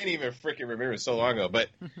 I can't even freaking remember, so long ago. But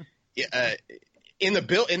in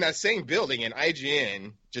that same building in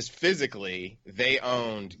IGN, just physically, they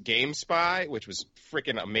owned GameSpy, which was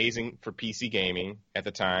freaking amazing for PC gaming at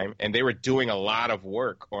the time, and they were doing a lot of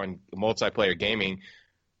work on multiplayer gaming,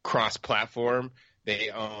 cross-platform. They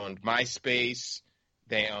owned MySpace.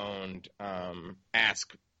 They owned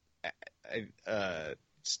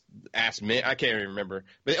I can't even remember,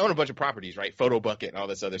 but they own a bunch of properties, right? PhotoBucket and all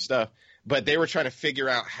this other stuff. But they were trying to figure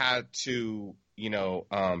out how to,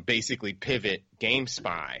 basically pivot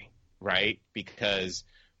GameSpy, right? Because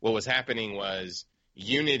what was happening was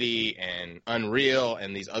Unity and Unreal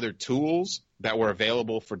and these other tools that were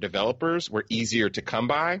available for developers were easier to come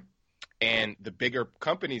by. And the bigger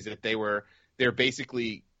companies that they're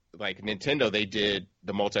basically like Nintendo, they did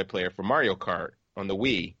the multiplayer for Mario Kart on the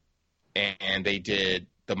Wii. And they did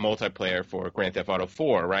the multiplayer for Grand Theft Auto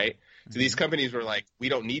 4, right? Mm-hmm. So these companies were like, we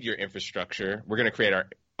don't need your infrastructure. We're going to create our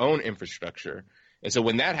own infrastructure. And so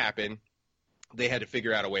when that happened, they had to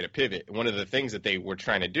figure out a way to pivot. And one of the things that they were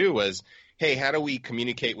trying to do was, hey, how do we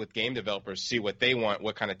communicate with game developers, see what they want,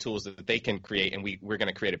 what kind of tools that they can create, and we're going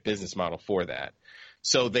to create a business model for that.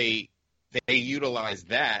 So they utilized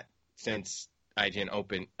that, since IGN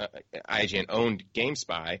owned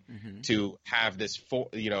GameSpy, mm-hmm. to have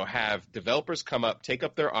have developers come up, take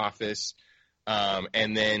up their office,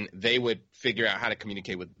 and then they would figure out how to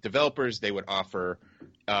communicate with developers. They would offer,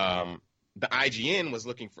 the IGN was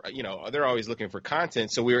looking for, they're always looking for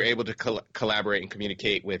content. So we were able to collaborate and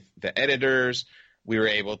communicate with the editors. We were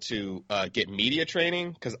able to get media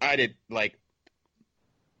training, because I did, like,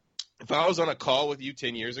 if I was on a call with you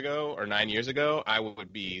 10 years ago or 9 years ago, I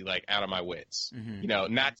would be like out of my wits.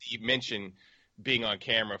 Mm-hmm. Not to mention being on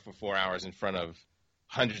camera for 4 hours in front of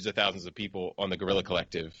hundreds of thousands of people on the Guerrilla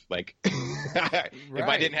Collective. Like, right. If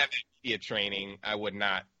I didn't have that media training, I would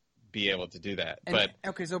not be able to do that.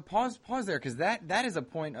 Okay, so pause there, because that is a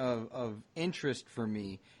point of interest for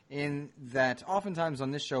me. In that, oftentimes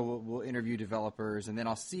on this show we'll interview developers, and then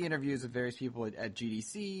I'll see interviews with various people at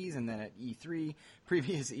GDCs and then at E3,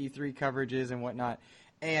 previous E3 coverages and whatnot.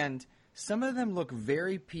 And some of them look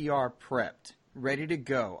very PR prepped, ready to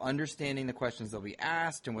go, understanding the questions they'll be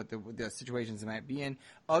asked and what the situations they might be in.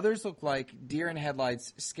 Others look like deer in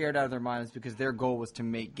headlights, scared out of their minds because their goal was to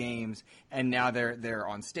make games, and now they're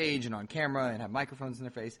on stage and on camera and have microphones in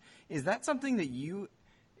their face. Is that something that you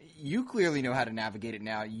clearly know how to navigate it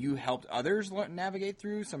now? You helped others navigate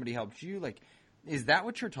through? Somebody helped you? Like, is that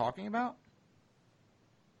what you're talking about?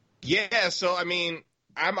 Yeah, so, I mean,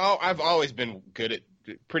 I've always been good at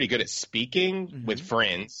pretty good at speaking with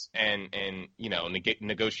friends and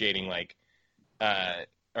negotiating like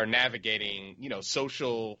or navigating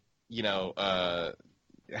social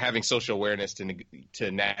having social awareness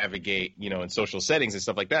to navigate in social settings and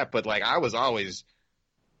stuff like that. But like I was always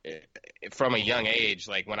from a young age,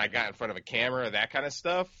 like when I got in front of a camera, that kind of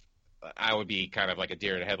stuff, I would be kind of like a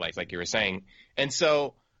deer in the headlights, like you were saying. And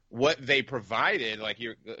so what they provided, like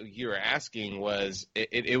you were asking, was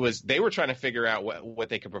it was they were trying to figure out what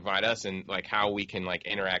they could provide us and like how we can like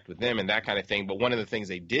interact with them and that kind of thing. But one of the things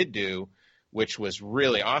they did do, which was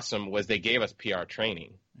really awesome, was they gave us PR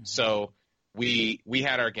training. So we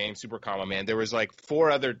had our game Super Combo Man. There was like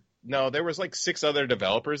 6 other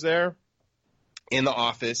developers there in the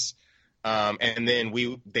office. And then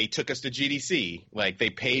they took us to GDC, like they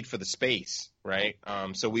paid for the space, right?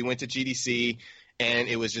 So we went to GDC, and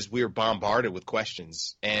it was just we were bombarded with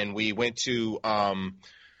questions. And we went to I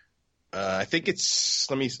think it's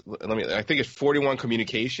 41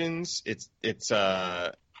 Communications. It's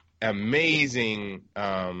amazing.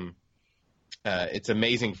 It's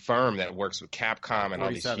amazing firm that works with Capcom and all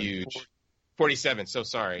these huge 47. So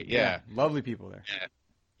sorry, yeah, lovely people there.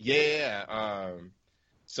 Yeah.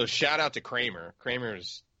 So shout out to Kramer.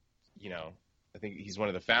 Kramer's, I think he's one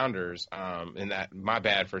of the founders. And that, my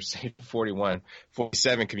bad for saying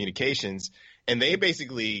 47 Communications. And they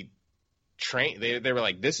basically trained. They were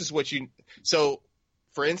like, this is what you. So,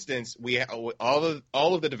 for instance, we all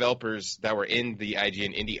of the developers that were in the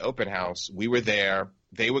IGN Indie Open House. We were there.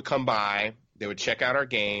 They would come by. They would check out our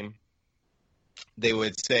game. They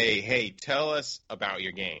would say, "Hey, tell us about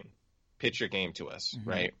your game. Pitch your game to us,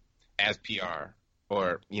 right?" As PR.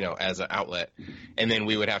 Or, as an outlet. And then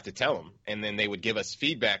we would have to tell them. And then they would give us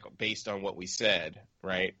feedback based on what we said,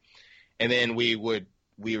 right? And then we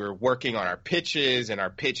were working on our pitches and our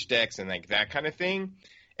pitch decks and like that kind of thing.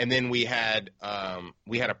 And then we had a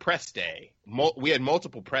press day. We had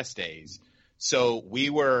multiple press days. So we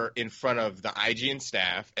were in front of the IGN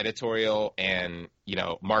staff, editorial and,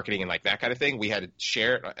 marketing and like that kind of thing. We had to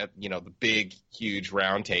share it at, the big, huge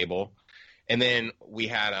round table. And then we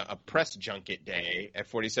had a press junket day at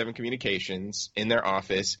 47 Communications in their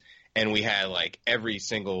office, and we had like every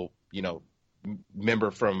single,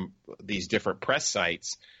 member from these different press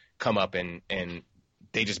sites come up and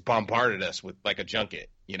they just bombarded us with like a junket,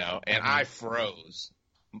 and I froze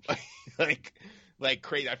like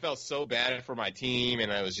crazy. I felt so bad for my team,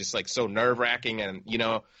 and I was just like so nerve-wracking and,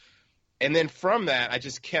 and then from that I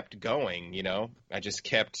just kept going, I just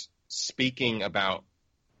kept speaking about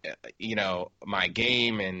my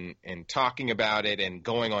game and talking about it and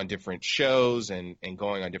going on different shows and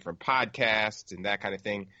going on different podcasts and that kind of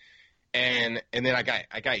thing. And then I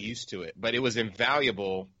got used to it, but it was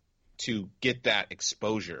invaluable to get that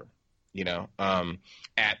exposure,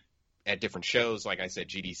 at different shows, like I said,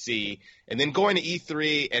 GDC, and then going to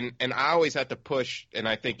E3. And I always have to push, and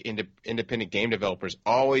I think independent game developers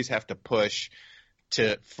always have to push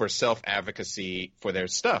for self-advocacy for their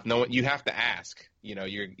stuff. No, you have to ask. You're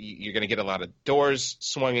going to get a lot of doors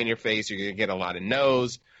swung in your face. You're going to get a lot of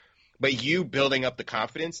no's. But you building up the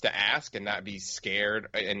confidence to ask and not be scared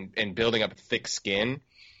and building up thick skin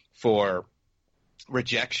for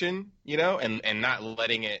rejection, and not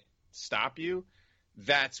letting it stop you,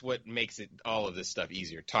 that's what makes it all of this stuff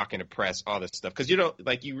easier. Talking to press, all this stuff. Because,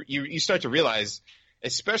 you start to realize,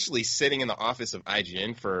 especially sitting in the office of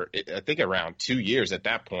IGN for, I think, around 2 years at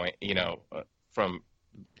that point, from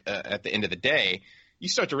at the end of the day, you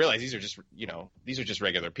start to realize these are just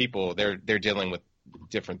regular people. They're dealing with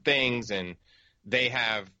different things, and they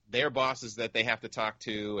have their bosses that they have to talk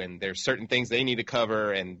to, and there's certain things they need to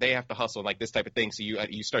cover, and they have to hustle, like this type of thing. So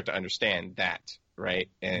you start to understand that, right?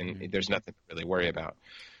 And there's nothing to really worry about.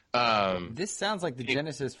 This sounds like the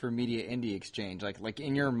genesis for Media Indie Exchange. Like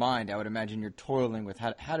in your mind, I would imagine you're toiling with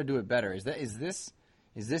how to do it better. Is this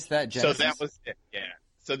that genesis? So that was it. Yeah.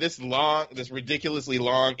 So this ridiculously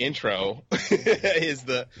long intro that's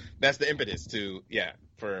the impetus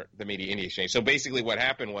for the Media Indie Exchange. So basically, what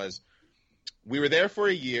happened was we were there for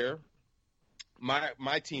a year.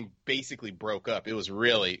 My team basically broke up. It was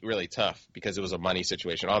really, really tough because it was a money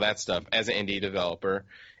situation, all that stuff as an indie developer.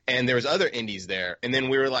 And there was other indies there. And then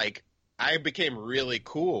we were like, I became really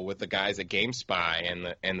cool with the guys at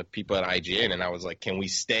GameSpy and the people at IGN. And I was like, can we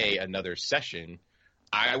stay another session?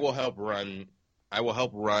 I will help run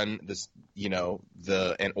this,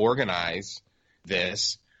 and organize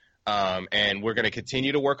this. And we're going to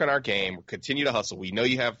continue to work on our game, continue to hustle. We know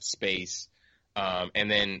you have space. And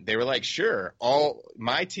then they were like, sure.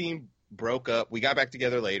 My team broke up. We got back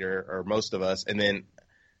together later, or most of us. And then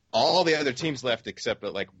all the other teams left except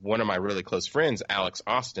like one of my really close friends, Alex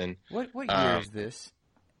Austin. What year is this?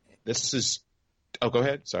 This is. Oh, go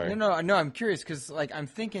ahead. Sorry. No. I'm curious because like I'm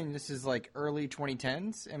thinking this is like early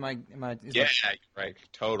 2010s. Am I? Yeah, right.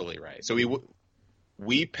 Totally right. So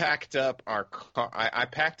we packed up our car. I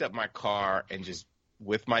packed up my car and just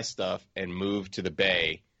with my stuff and moved to the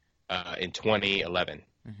Bay in 2011.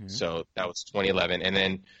 Mm-hmm. So that was 2011, and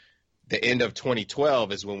then the end of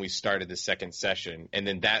 2012 is when we started the second session, and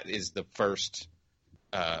then that is the first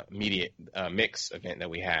media mix event that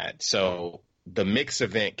we had. So the mix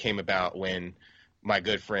event came about when my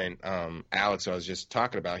good friend Alex, who I was just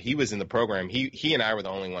talking about, he was in the program. He and I were the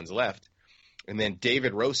only ones left. And then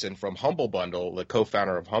David Rosen from Humble Bundle, the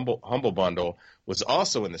co-founder of Humble Bundle, was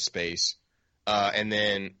also in the space. And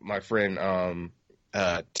then my friend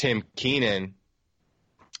Tim Keenan,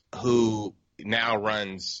 who now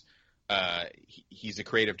runs, he's a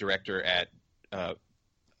creative director at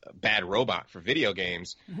Bad Robot for video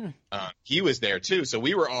games. He was there too. So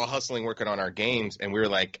we were all hustling, working on our games, and we were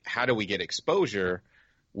like, how do we get exposure?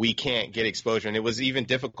 We can't get exposure. And it was even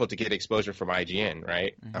difficult to get exposure from IGN,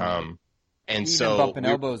 right? Mm-hmm. And even so bumping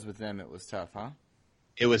elbows with them, it was tough, huh?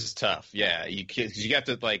 It was tough. Yeah. You got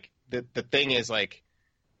to like, the thing is like,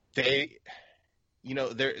 they,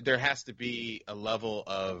 there has to be a level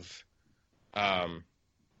of, I'm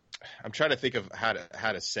trying to think of how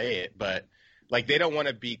to say it, but like they don't want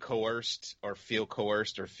to be coerced or feel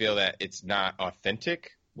that it's not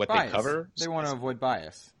authentic what bias. They cover. They want to avoid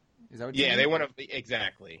bias. Is that what you mean? They want to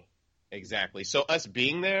exactly. So us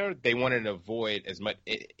being there, they wanted to avoid as much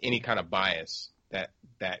any kind of bias that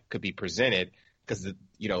could be presented because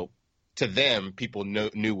to them people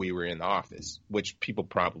knew we were in the office, which people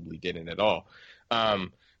probably didn't at all.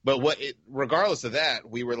 But regardless of that,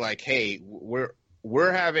 we were like, hey,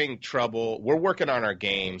 we're having trouble. We're working on our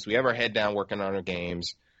games. We have our head down working on our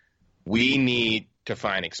games. We need to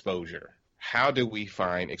find exposure. How do we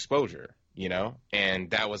find exposure? And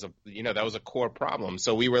that was a core problem.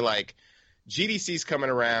 So we were like, GDC's coming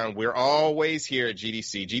around. We're always here at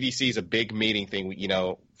GDC. GDC is a big meeting thing.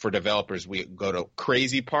 For developers, we go to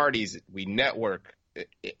crazy parties. We network.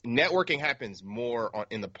 Networking happens more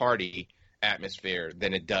in the party atmosphere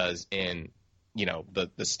than it does in the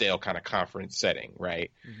stale kind of conference setting, right?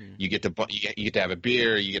 Mm-hmm. You get to have a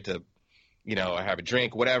beer, you get to have a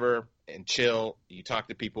drink, whatever, and chill. You talk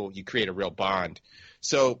to people, you create a real bond.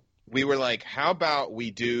 So we were like, how about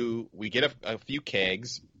we get a few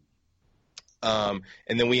kegs, and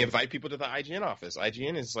then we invite people to the IGN office.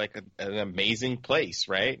 IGN is like an amazing place,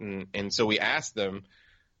 right? And so we asked them,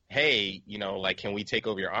 hey, can we take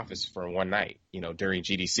over your office for one night, during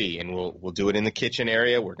GDC, and we'll do it in the kitchen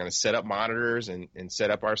area. We're going to set up monitors and set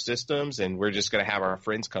up our systems, and we're just going to have our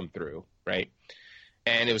friends come through, right?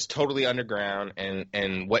 And it was totally underground.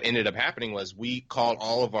 And what ended up happening was we called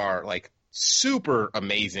all of our like super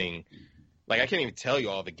amazing, like I can't even tell you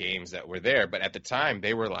all the games that were there, but at the time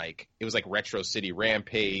they were like, it was like Retro City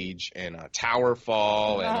Rampage and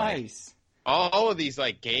Towerfall and like all of these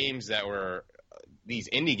like games that were these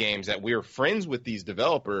indie games that we were friends with these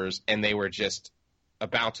developers and they were just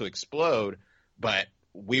about to explode, but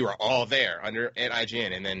we were all there at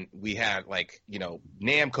IGN. And then we had like,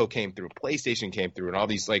 Namco came through, PlayStation came through, and all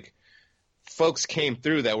these like folks came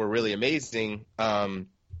through that were really amazing.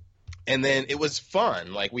 And then it was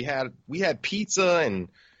fun. Like we had pizza and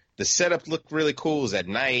the setup looked really cool. It was at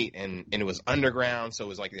night and it was underground. So it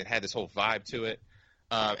was like, it had this whole vibe to it.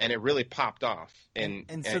 And it really popped off.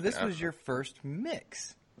 And so this was your first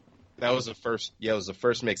mix. That was the first. Yeah, it was the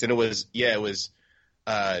first mix, and it was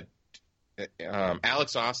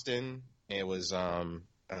Alex Austin. It was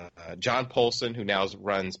John Polson, who now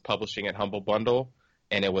runs publishing at Humble Bundle,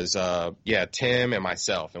 and it was Tim and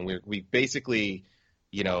myself, and we basically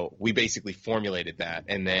formulated that,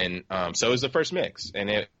 and then so it was the first mix, and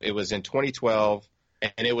it was in 2012,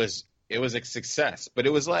 and it was a success, but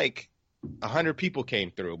it was like 100 people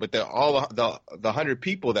came through, but all the 100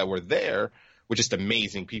 people that were there were just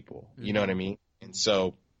amazing people. You know what I mean? And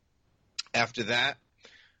so after that,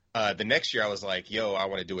 the next year I was like, yo, I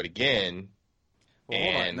want to do it again. Well,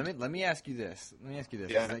 hold on. Let me ask you this.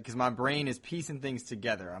 Because my brain is piecing things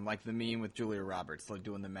together. I'm like the meme with Julia Roberts, like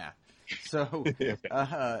doing the math. So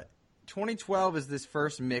 2012 is this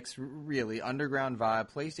first mix, really, underground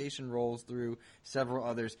vibe. PlayStation rolls through several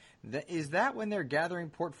others. Is that when they're gathering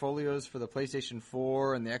portfolios for the PlayStation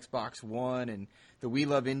 4 and the Xbox One and the We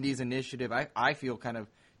Love Indies initiative? I feel kind of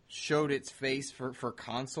showed its face for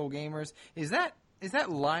console gamers. Is that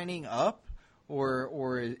lining up,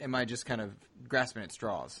 or am I just kind of grasping at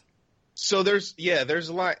straws? So there's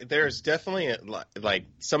definitely like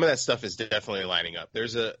some of that stuff is definitely lining up. There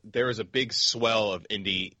was a big swell of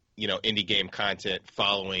indie game content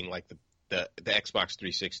following like the Xbox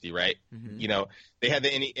 360, right? Mhm. You know, they had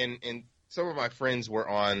and some of my friends were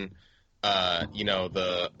on, you know,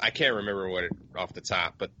 I can't remember what off the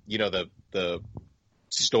top, but you know, the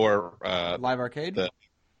store, Live Arcade?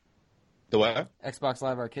 the what? Xbox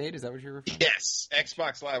Live Arcade, is that what you're referring to? Yes,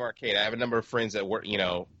 Xbox Live Arcade. I have a number of friends that work, you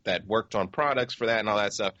know, that worked on products for that and all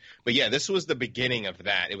that stuff. But yeah, this was the beginning of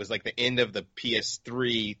that. It was like the end of the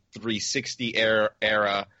PS3 360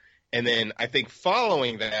 era. And then I think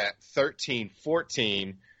following that, 13,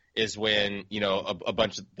 14 is when, you know, a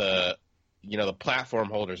bunch of the platform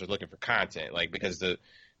holders are looking for content, like, because the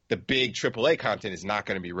big AAA content is not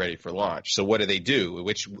going to be ready for launch. So what do?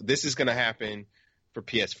 Which this is going to happen for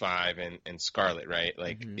PS5 and Scarlet, right?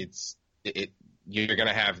 Like you're going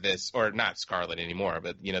to have this, or not Scarlet anymore,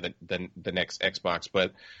 but you know, the next Xbox,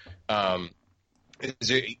 but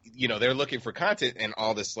you know, they're looking for content, and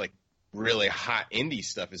all this like really hot indie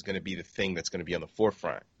stuff is going to be the thing that's going to be on the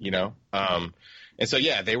forefront, you know? And so,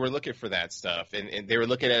 yeah, they were looking for that stuff, and they were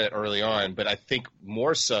looking at it early on, but I think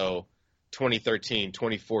more so 2013,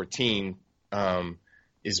 2014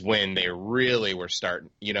 is when they really were starting,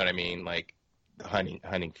 you know what I mean? Like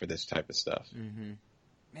hunting for this type of stuff. Mm-hmm.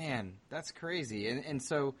 Man, that's crazy. And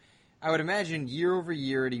so I would imagine year over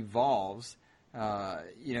year it evolves,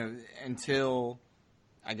 you know, until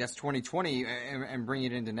I guess 2020 and bring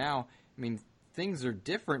it into now. I mean, things are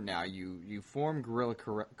different now. You form Guerrilla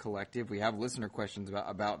Collective. We have listener questions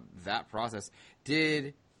about that process.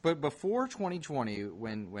 But before 2020,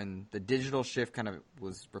 when the digital shift kind of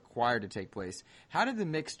was required to take place, how did the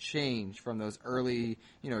mix change from those early,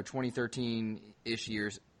 you know, 2013-ish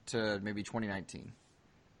years to maybe 2019?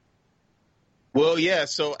 Well, yeah.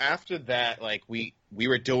 So after that, like we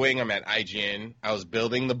were doing them at IGN. I was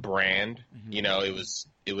building the brand. Mm-hmm. You know, it was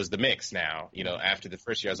the mix now. You know, after the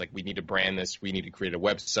first year, I was like, we need to brand this. We need to create a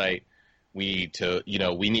website. We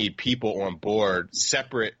need people on board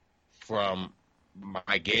separate from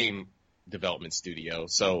my game development studio.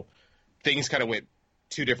 So things kind of went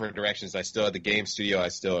two different directions. I still had the game studio. I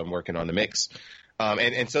still am working on the mix.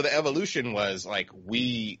 And so the evolution was like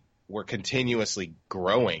we were continuously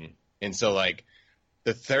growing. And so like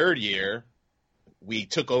the third year, we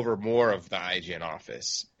took over more of the IGN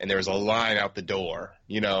office, and there was a line out the door,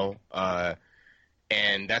 you know,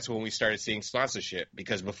 and that's when we started seeing sponsorship,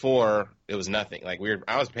 because before it was nothing. Like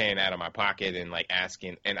I was paying out of my pocket and like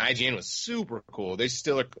asking, and IGN was super cool. They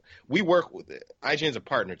still are. We work with IGN's a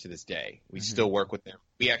partner to this day. We still work with them.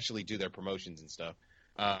 We actually do their promotions and stuff,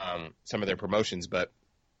 some of their promotions, but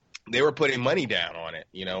they were putting money down on it,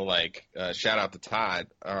 you know, like shout out to Todd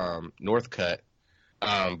Northcutt.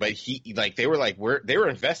 But they were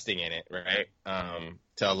investing in it, right?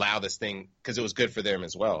 To allow this thing, because it was good for them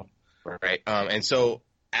as well. Right. And so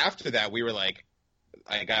after that, we were like,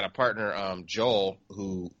 I got a partner, Joel,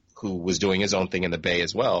 who was doing his own thing in the Bay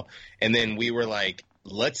as well. And then we were like,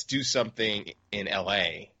 let's do something in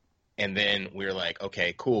LA. And then we were like,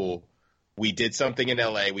 okay, cool. We did something in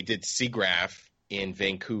LA. We did SIGGRAPH in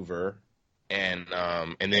Vancouver. And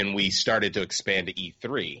then we started to expand to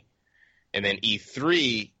E3. And then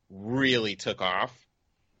E3 really took off.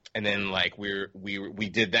 And then like we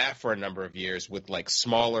did that for a number of years with like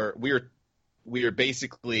smaller. We were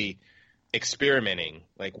basically experimenting.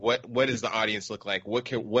 Like what does the audience look like?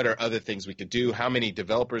 What are other things we could do? How many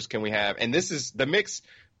developers can we have? And this is the mix.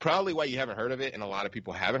 Probably why you haven't heard of it, and a lot of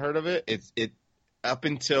people haven't heard of it. It up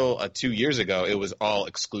until 2 years ago, it was all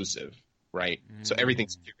exclusive, right? Mm-hmm. So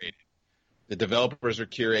everything's curated. The developers are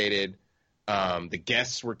curated. The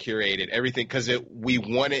guests were curated. Everything, because we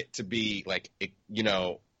want it to be like, you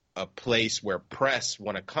know, a place where press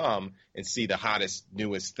want to come and see the hottest,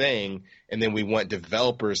 newest thing, and then we want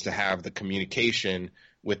developers to have the communication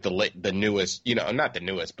with the newest, you know, not the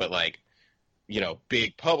newest, but like, you know,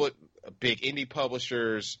 big indie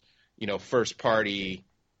publishers, you know, first party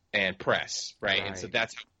and press, right? And so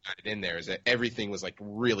that's how we got it in there, is that everything was like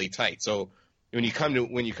really tight. So when you come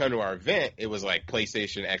to our event, it was like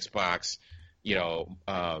PlayStation, Xbox, you know,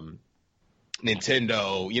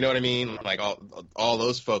 Nintendo, you know what I mean? Like all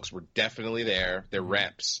those folks were definitely there. They're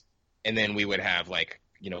reps. And then we would have like,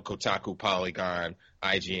 you know, Kotaku, Polygon,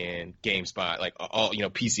 IGN, GameSpot, like all, you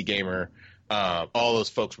know, PC Gamer, all those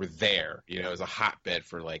folks were there. You know, it was a hotbed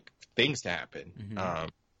for like things to happen. Mm-hmm.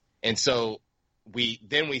 And so we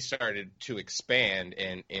started to expand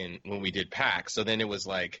and when we did PAX. So then it was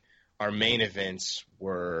like our main events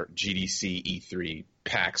were GDC, E3,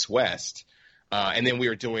 PAX West. And then we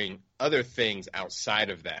were doing other things outside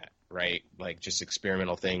of that, right? Like just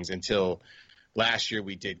experimental things, until last year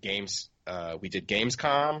we did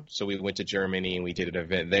Gamescom. So we went to Germany and we did an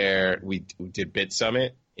event there. We did Bit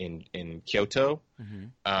Summit in Kyoto. Mm-hmm.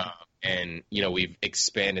 and we've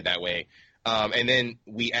expanded that way. And then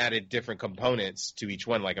we added different components to each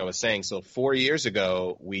one, like I was saying. So 4 years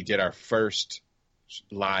ago, we did our first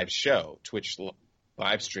live show, Twitch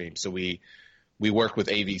live stream. So we worked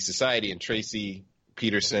with AV Society and Tracy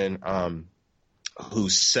Peterson, who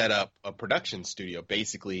set up a production studio.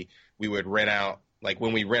 Basically, we would rent out, like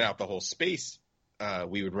when we rent out the whole space,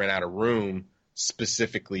 we would rent out a room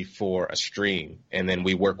specifically for a stream. And then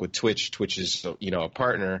we work with Twitch. Twitch is, a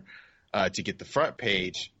partner to get the front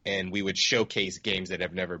page, and we would showcase games that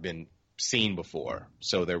have never been seen before.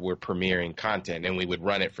 So that we're premiering content, and we would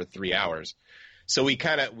run it for 3 hours. So we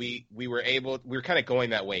were kind of going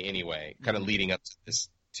that way anyway, kind of leading up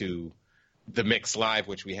to the Mix Live,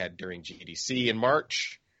 which we had during GDC in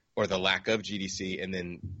March, or the lack of GDC, and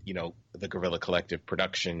then the Guerrilla Collective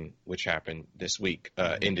production, which happened this week,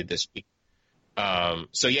 ended this week.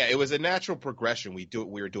 So yeah, it was a natural progression. We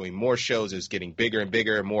were doing more shows. It was getting bigger and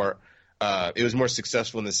bigger and more. It was more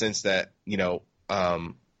successful in the sense that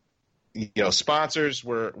sponsors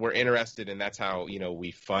were interested, and that's how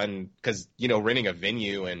we fund, because renting a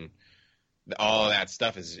venue and all of that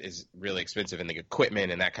stuff is really expensive, and the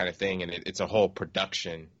equipment and that kind of thing, and it's a whole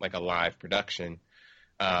production, like a live production,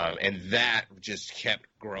 and that just kept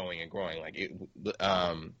growing and growing,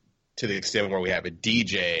 to the extent where we have a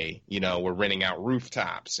DJ. We're renting out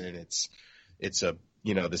rooftops, and it's a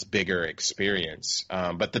this bigger experience.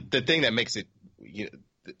 But the thing that makes it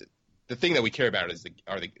the thing that we care about is the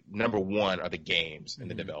number one are the games and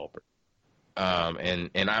the developer. And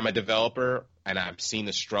I'm a developer, and I've seen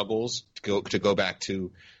the struggles to go back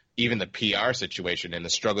to even the PR situation and the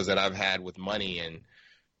struggles that I've had with money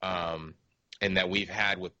and that we've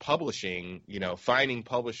had with publishing, finding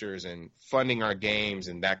publishers and funding our games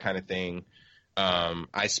and that kind of thing.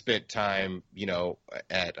 I spent time,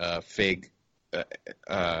 at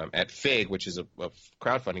Fig, which is a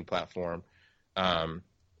crowdfunding platform,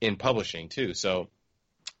 in publishing too. So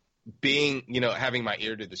being, having my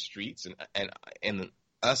ear to the streets and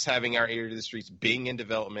us having our ear to the streets, being in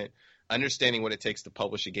development, understanding what it takes to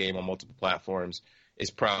publish a game on multiple platforms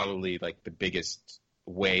is probably like the biggest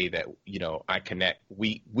way that, I connect.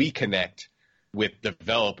 We connect with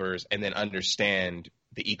developers and then understand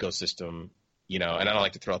the ecosystem, and I don't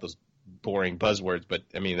like to throw out those boring buzzwords, but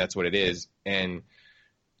I mean, that's what it is. And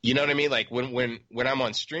you know what I mean? Like when I'm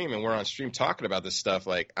on stream and we're on stream talking about this stuff,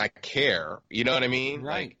 like I care, you know what I mean?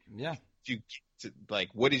 Right. Like,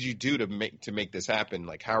 what did you do to make this happen?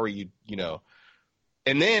 Like, how are you,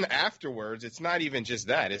 and then afterwards, it's not even just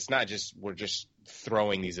that. It's not just, we're just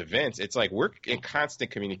throwing these events. It's like, we're in constant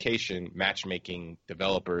communication, matchmaking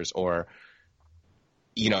developers, or,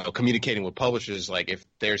 communicating with publishers. Like if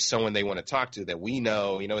there's someone they want to talk to that we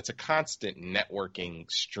know, it's a constant networking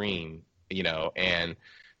stream, and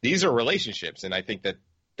these are relationships. And I think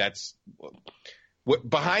that's what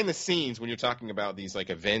behind the scenes, when you're talking about these like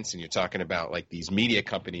events and you're talking about like these media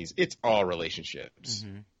companies, it's all relationships.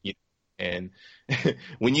 And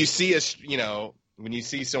when you see when you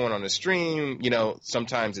see someone on a stream,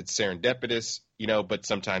 sometimes it's serendipitous, but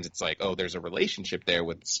sometimes it's like, oh, there's a relationship there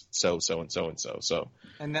with so and so. So,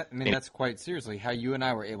 and that's quite seriously how you and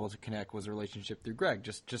I were able to connect, was a relationship through Greg,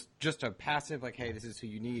 just a passive, like, hey, this is who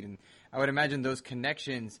you need. And I would imagine those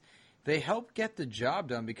connections, they help get the job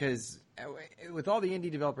done, because with all the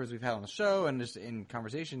indie developers we've had on the show and just in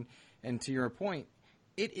conversation, and to your point,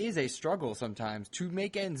 it is a struggle sometimes to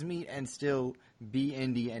make ends meet and still be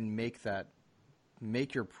indie and make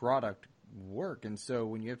your product work. And so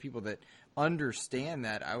when you have people that understand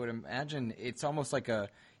that, I would imagine it's almost like a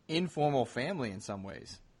informal family in some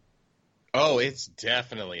ways. Oh, it's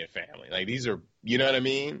definitely a family. Like these are, you know what I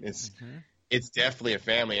mean? It's definitely a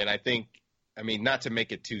family. And I think, not to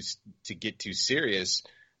make it to get too serious,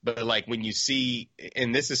 but like when you see,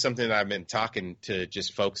 and this is something that I've been talking to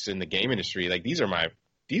just folks in the game industry, like these are my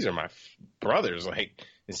brothers, like,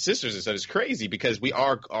 and sisters and stuff. It's crazy because we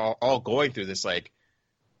are all going through this. Like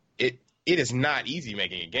it is not easy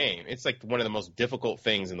making a game. It's like one of the most difficult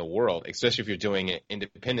things in the world, especially if you're doing it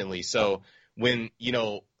independently. So when,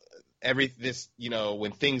 when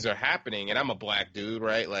things are happening, and I'm a black dude,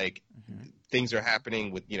 right? Like things are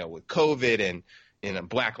happening with COVID and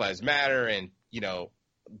Black Lives Matter and,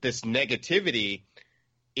 this negativity,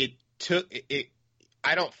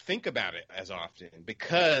 I don't think about it as often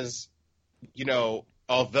because,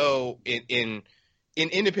 although in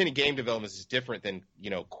independent game development is different than,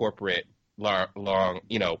 corporate long,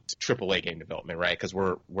 AAA game development, right? Because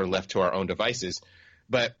we're left to our own devices,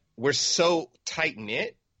 but we're so tight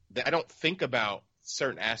knit that I don't think about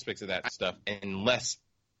certain aspects of that stuff unless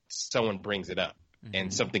someone brings it up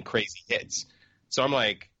and something crazy hits. So I'm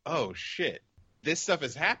like, oh shit. this stuff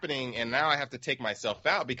is happening, and now I have to take myself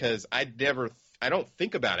out because I don't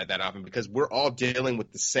think about it that often because we're all dealing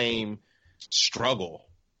with the same struggle,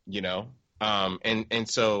 you know? And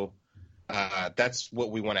so that's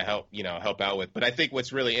what we want to help out with. But I think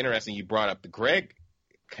what's really interesting, you brought up the Greg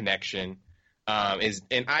connection,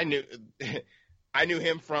 and I knew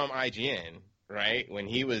him from IGN, right? When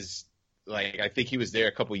he was like, I think he was there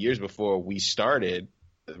a couple years before we started,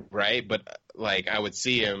 right? But like I would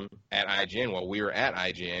see him at IGN while we were at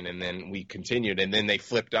IGN, and then we continued, and then they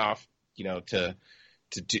flipped off, you know, to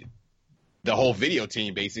the whole video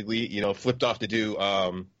team basically, you know, flipped off to do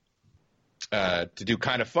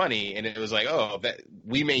Kind of Funny, and it was like, oh, that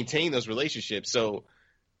we maintain those relationships, so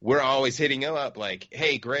we're always hitting him up like,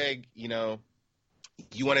 hey, Greg, you know,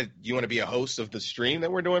 you want to be a host of the stream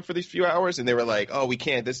that we're doing for these few hours? And they were like, oh, we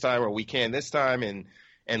can't this time, or we can this time.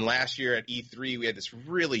 And last year at E3, we had this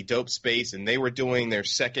really dope space, and they were doing their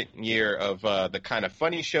second year of the Kind of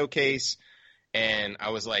Funny showcase. And I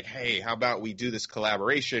was like, hey, how about we do this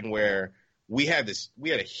collaboration where we had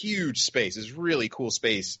a huge space, this really cool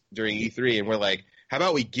space during E3. And we're like, how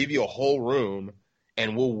about we give you a whole room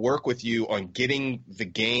and we'll work with you on getting the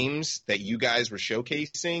games that you guys were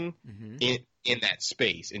showcasing in that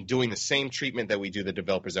space and doing the same treatment that we do the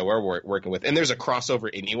developers that we're working with. And there's a crossover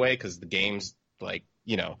anyway, because the games, like,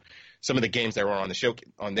 you know, some of the games that were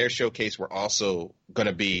on their showcase were also going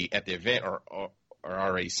to be at the event or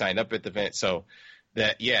already signed up at the event. So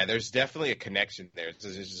that, yeah, there's definitely a connection there. It's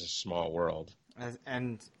just a small world.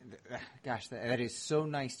 And gosh, that is so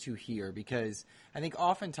nice to hear, because I think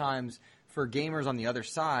oftentimes for gamers on the other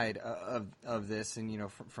side of this, and, you know,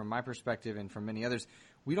 from my perspective and from many others,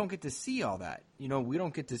 we don't get to see all that. You know, we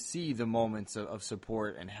don't get to see the moments of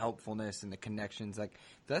support and helpfulness and the connections. Like,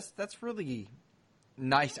 that's really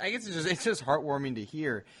nice. I guess it's just heartwarming to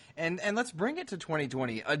hear. And let's bring it to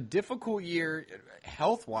 2020, a difficult year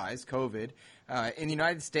health-wise, COVID. In the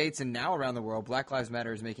United States and now around the world, Black Lives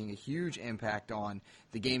Matter is making a huge impact on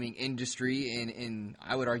the gaming industry in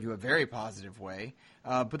I would argue, a very positive way.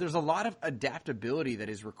 But there's a lot of adaptability that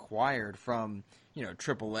is required from, you know,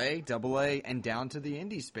 AAA, AA, and down to the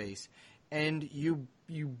indie space. And you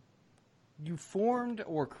formed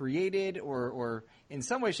or created or in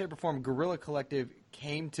some way, shape, or form, Guerrilla Collective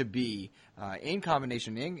came to be in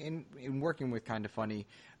combination, in working with Kind of Funny.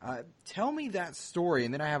 Tell me that story,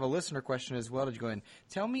 and then I have a listener question as well to go in.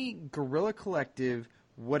 Tell me Guerrilla Collective,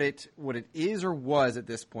 what it is or was at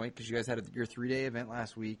this point, because you guys had your 3-day event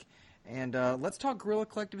last week. And let's talk Guerrilla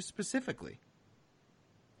Collective specifically.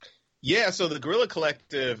 Yeah, so the Guerrilla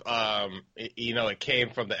Collective, it came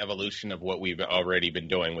from the evolution of what we've already been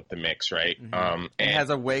doing with the mix, right? Mm-hmm. It has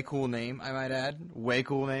a way cool name, I might add. Way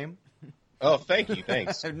cool name. Oh, thank you.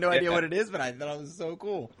 Thanks. I have no idea what it is, but I thought it was so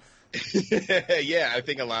cool. Yeah, I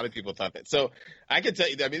think a lot of people thought that. So I can tell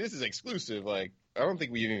you, I mean, this is exclusive. Like, I don't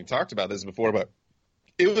think we even talked about this before, but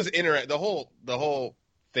it was interesting. The whole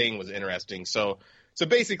thing was interesting. So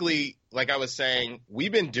basically, like I was saying,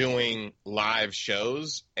 we've been doing live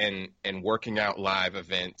shows and working out live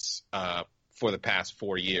events for the past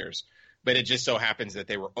 4 years. But it just so happens that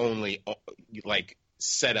they were only like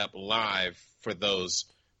set up live for those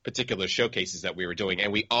particular showcases that we were doing.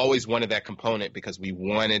 And we always wanted that component because we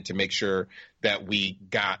wanted to make sure that we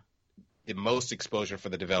got the most exposure for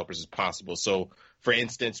the developers as possible. So, for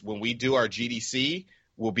instance, when we do our GDC,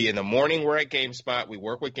 we'll be in the morning, we're at GameSpot. We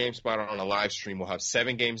work with GameSpot on a live stream. We'll have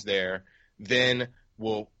 7 games there. Then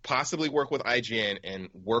we'll possibly work with IGN and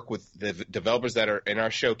work with the developers that are in our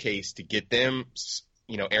showcase to get them,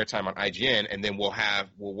 you know, airtime on IGN. And then we'll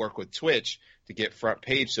work with Twitch to get front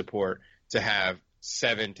page support to have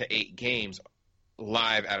 7 to 8 games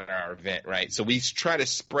live at our event, right? So we try to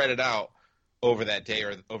spread it out over that day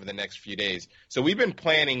or over the next few days. So we've been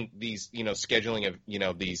planning these, you know, scheduling of, you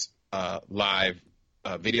know, these live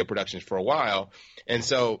video productions for a while. And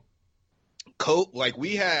so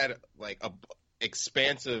we had like a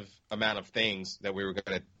expansive amount of things that we were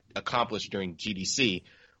going to accomplish during GDC.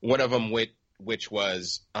 One of them which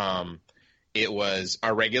was it was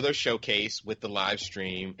our regular showcase with the live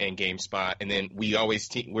stream and GameSpot, and then we always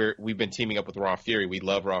we've been teaming up with Raw Fury. We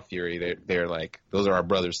love Raw Fury. They're like, those are our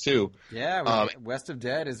brothers too. Yeah, West of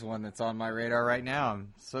Dead is one that's on my radar right now.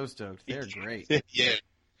 I'm so stoked. They're great. Yeah,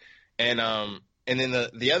 and then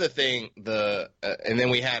the other thing, and then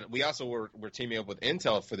we also were teaming up with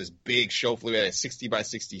Intel for this big show. We had a 60 by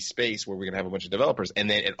 60 space where we're gonna have a bunch of developers, and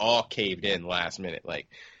then it all caved in last minute. Like,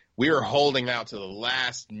 we were holding out to the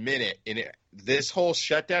last minute, and this whole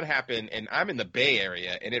shutdown happened, and I'm in the Bay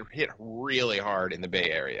Area, and it hit really hard in the Bay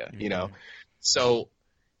Area, you know? So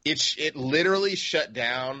it literally shut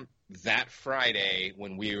down that Friday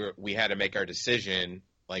when we had to make our decision,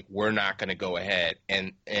 like, we're not going to go ahead,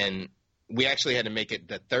 and we actually had to make it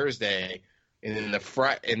the Thursday, and then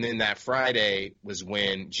that Friday was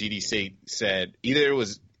when GDC said it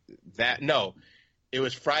was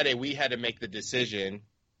Friday we had to make the decision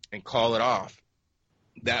and call it off.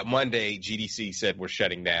 That Monday, GDC said we're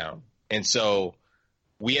shutting down, and so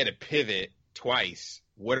we had to pivot twice.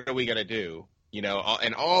 What are we going to do?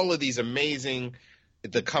 And all of these amazing.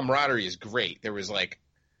 The camaraderie is great. There was like,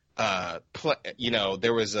 there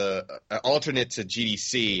was a alternate to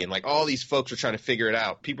GDC, and like all these folks were trying to figure it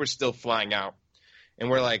out. People are still flying out, and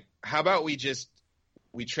we're like, how about we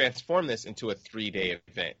transform this into a 3-day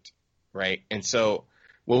event, right? And so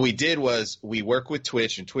what we did was we work with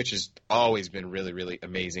Twitch, and Twitch has always been really, really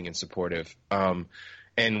amazing and supportive. And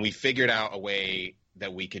we figured out a way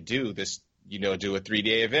that we could do this. Do a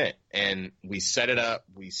 3-day event, and we set it up.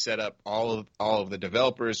 We set up all of the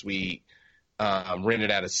developers. We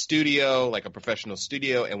rented out a studio, like a professional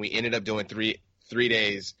studio, and we ended up doing three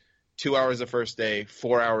days, 2 hours the first day,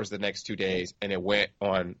 4 hours the next 2 days, and it went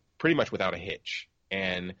on pretty much without a hitch.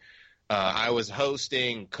 And I was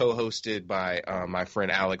hosting, co-hosted by my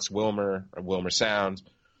friend Alex Wilmer, or Wilmer Sounds,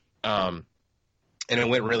 and it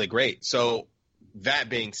went really great. So that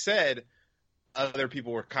being said, other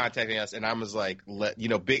people were contacting us, and I was like,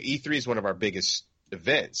 E3 is one of our biggest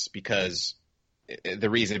events because the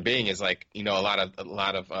reason being is like, a lot of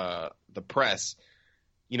the press,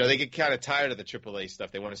 they get kind of tired of the AAA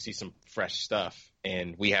stuff. They want to see some fresh stuff,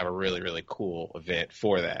 and we have a really, really cool event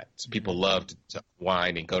for that. So people love to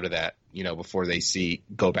wind and go to that, before they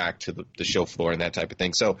go back to the show floor and that type of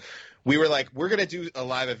thing. So we were like, we're going to do a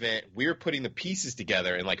live event. We're putting the pieces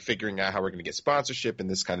together and like figuring out how we're going to get sponsorship and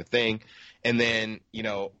this kind of thing. And then,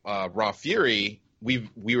 Raw Fury, we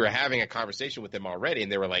were having a conversation with them already,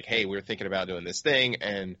 and they were like, hey, we were thinking about doing this thing.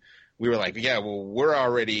 And we were like, yeah, well, we're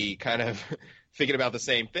already kind of thinking about the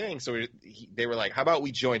same thing. So they were like, how about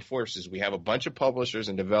we join forces? We have a bunch of publishers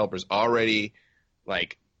and developers already,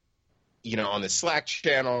 like, on the Slack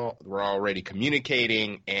channel. We're already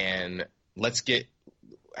communicating, and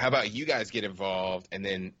how about you guys get involved and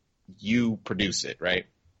then you produce it, right?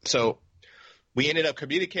 So we ended up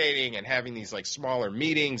communicating and having these like smaller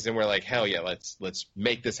meetings, and we're like, hell yeah, let's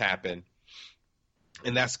make this happen.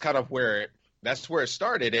 And that's kind of where it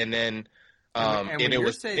started. And then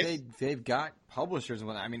they've got publishers.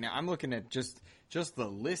 I mean, I'm looking at just the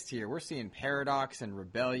list here. We're seeing Paradox and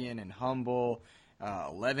Rebellion and Humble,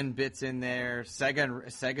 11-Bit's in there,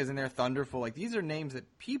 Sega's in there, Thunderful. Like, these are names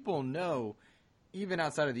that people know even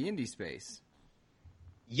outside of the indie space.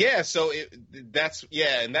 Yeah, so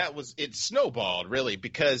it snowballed really,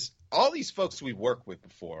 because all these folks we've worked with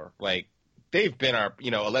before, like, they've been our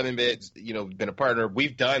 11-Bit, been a partner.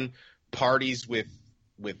 We've done parties with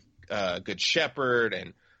Good Shepherd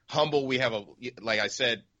and Humble. We have like I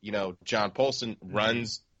said, John Polson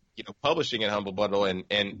runs publishing at Humble Bundle,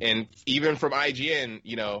 and even from IGN,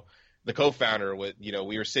 the co-founder,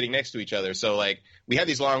 we were sitting next to each other. So like, we had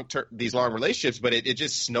these long relationships, but it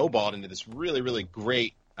just snowballed into this really, really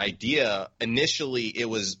great idea. Initially, it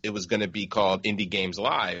was going to be called Indie Games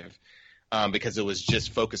Live, because it was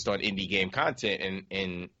just focused on indie game content,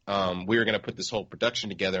 and we were going to put this whole production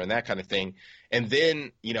together and that kind of thing. And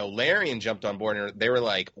then, Larian jumped on board, and they were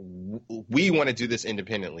like, we want to do this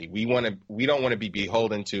independently. We don't want to be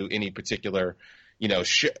beholden to any particular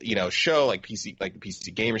show like the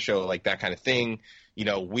PC Gamer Show, like that kind of thing.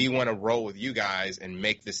 We want to roll with you guys and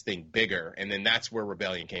make this thing bigger. And then that's where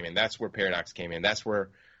Rebellion came in. That's where Paradox came in. That's where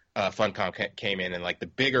Funcom came in, and like the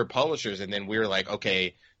bigger publishers. And then we were like,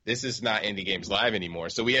 okay, this is not Indie Games Live anymore.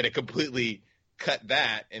 So we had to completely cut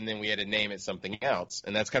that, and then we had to name it something else.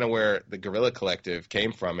 And that's kind of where the Guerrilla Collective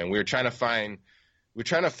came from. And we were trying to find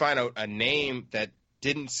a name that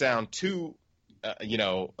didn't sound too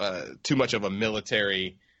much of a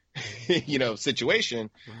military, situation.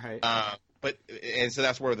 Right. And so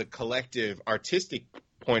that's where the collective artistic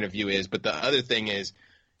point of view is. But the other thing is,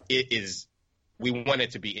 we want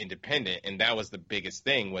it to be independent. And that was the biggest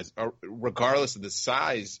thing, was regardless of the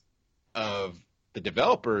size of the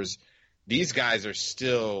developers, these guys are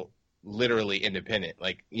still literally independent.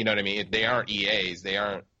 Like, you know what I mean? They aren't EAs. They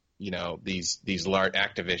aren't, these large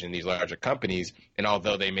Activision, these larger companies. And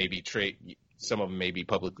although they may be some of them may be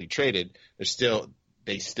publicly traded, they still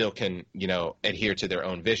can, adhere to their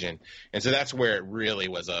own vision. And so that's where it really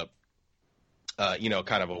was a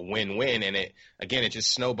kind of a win-win. And it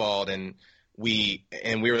just snowballed, and we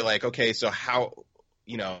were like, okay, so how,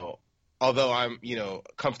 although I'm,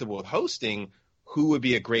 comfortable with hosting, who would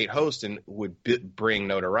be a great host and would bring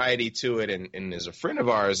notoriety to it and is a friend of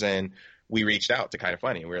ours? And we reached out to Kind of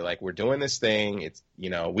Funny. We were like, we're doing this thing. It's,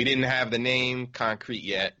 we didn't have the name concrete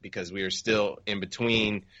yet because we were still in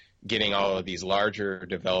between getting all of these larger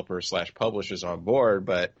developers / publishers on board.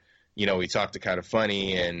 But, we talked to Kind of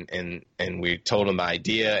Funny and we told them the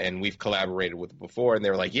idea, and we've collaborated with them before, and they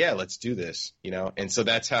were like, yeah, let's do this, and so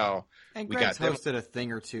that's how and we Greg's got hosted a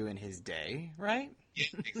thing or two in his day, right? Yeah,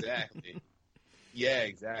 exactly. Yeah,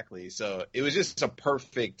 exactly. So it was just a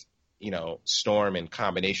perfect, storm and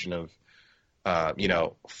combination of,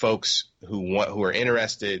 folks who are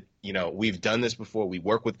interested. We've done this before. We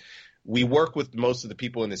work with most of the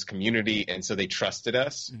people in this community, and so they trusted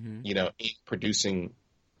us, in producing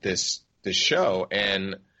this show,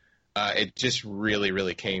 and it just really,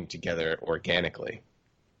 really came together organically.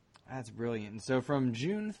 That's brilliant. And so from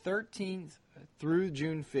June 13th through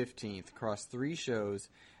June 15th, across 3 shows,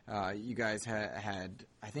 you guys had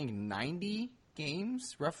I think 90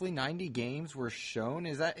 games, roughly 90 games were shown.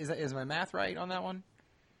 Is my math right on that one?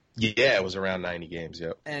 Yeah, it was around 90 games.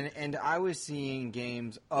 Yep. And I was seeing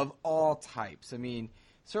games of all types. I mean,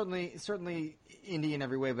 certainly indie in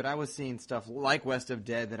every way, but I was seeing stuff like West of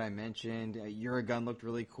Dead that I mentioned. Eurogun looked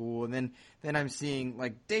really cool, and then I'm seeing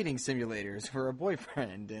like dating simulators for a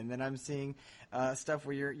boyfriend, and then I'm seeing stuff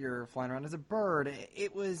where you're flying around as a bird.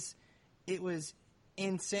 It was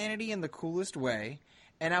insanity in the coolest way,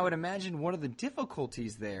 and I would imagine one of the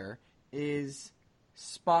difficulties there is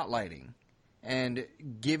spotlighting and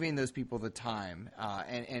giving those people the time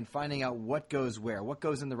and finding out what goes where, what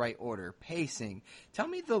goes in the right order, pacing. Tell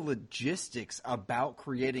me the logistics about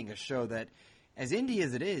creating a show that, as indie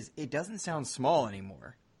as it is, it doesn't sound small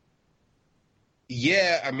anymore.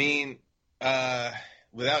 Yeah, I mean,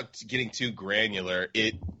 without getting too granular,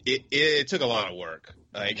 it took a lot of work.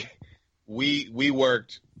 Like, we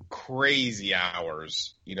worked crazy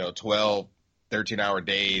hours, 12, 13-hour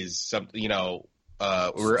days,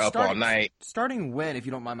 we were up all night. Starting when, if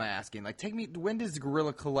you don't mind my asking? Like, when does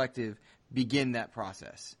Guerrilla Collective begin that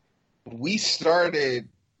process? We started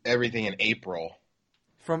everything in April.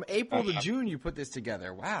 From April to June, you put this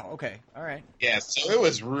together. Wow. Okay. All right. Yeah. So it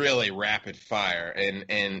was really rapid fire,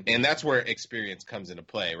 and that's where experience comes into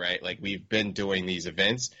play, right? Like, we've been doing these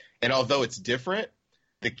events, and although it's different,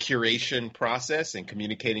 the curation process and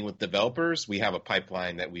communicating with developers, we have a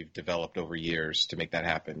pipeline that we've developed over years to make that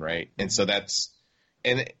happen, right? And so that's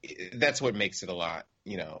what makes it a lot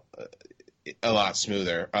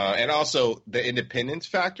smoother. And also the independence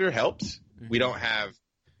factor helps. Mm-hmm. We don't have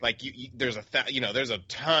there's a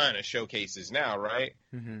ton of showcases now, right?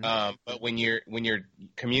 Mm-hmm. But when you're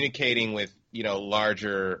communicating with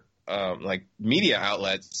larger like media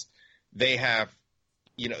outlets, they have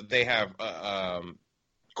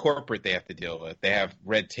corporate they have to deal with. They have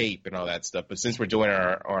red tape and all that stuff. But since we're doing it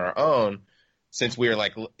on our own, since we were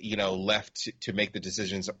left to make the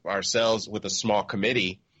decisions ourselves with a small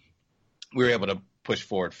committee, we were able to push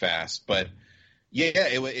forward fast. But yeah,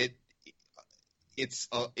 it's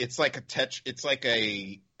like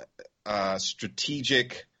a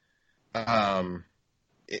strategic.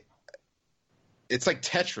 It's like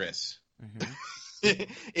Tetris. Mm-hmm.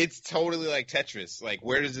 It's totally like Tetris. Like,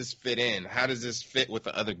 where does this fit in? How does this fit with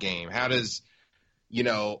the other game? How does,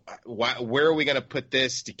 where are we going to put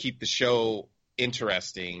this to keep the show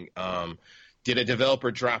interesting? Did a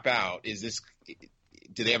developer drop out?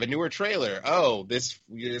 Do they have a newer trailer? Oh, it's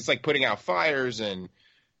like putting out fires and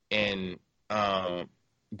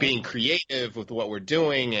being creative with what we're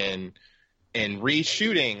doing and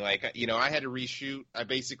reshooting. Like, I had to reshoot.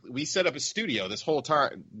 We set up a studio this whole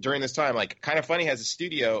time. During this time, like, Kind of Funny has a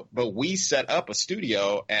studio, but we set up a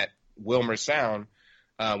studio at Wilmer Sound,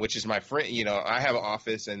 which is my friend. I have an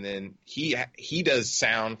office, and then he does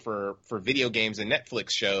sound for video games and Netflix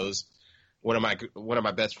shows. One of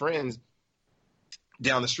my best friends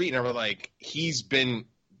down the street, and I was like, he's been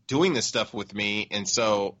doing this stuff with me, and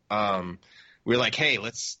so we're like, hey,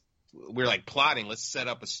 we're like plotting, let's set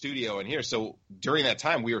up a studio in here. So during that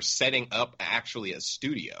time, we were setting up actually a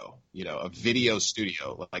studio, a video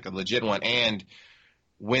studio, like a legit one. And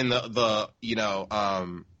when the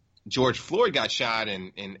George Floyd got shot,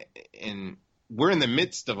 and we're in the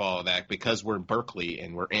midst of all of that because we're in Berkeley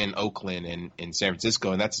and we're in Oakland and in San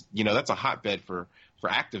Francisco, and that's a hotbed for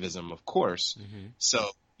activism, of course. Mm-hmm. So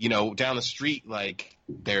down the street, like,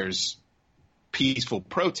 there's peaceful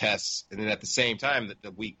protests, and then at the same time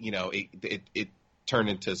that we it turned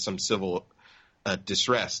into some civil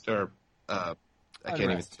distress or I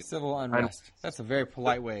can't even civil unrest. That's a very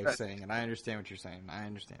polite way of saying it. I understand what you're saying. I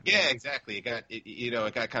understand. Yeah, exactly.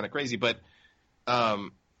 It got kind of crazy, but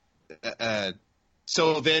so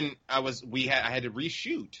then I had to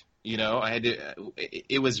reshoot.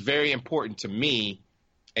 It was very important to me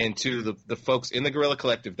and to the folks in the Guerrilla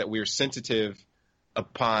Collective that we were sensitive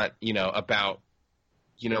upon, about,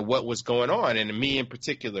 what was going on, and me in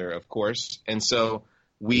particular, of course. And so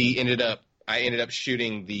I ended up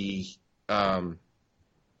shooting the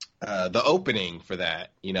opening for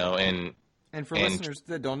that, And for listeners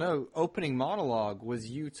that don't know, opening monologue was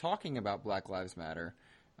you talking about Black Lives Matter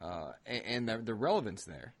and the relevance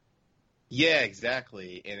there. Yeah,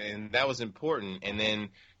 exactly. And that was important. And then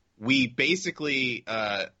we basically,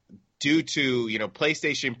 due to,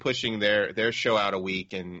 PlayStation pushing their show out a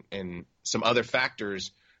week and some other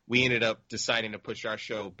factors, we ended up deciding to push our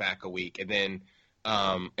show back a week. And then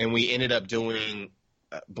and we ended up doing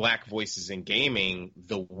Black Voices in Gaming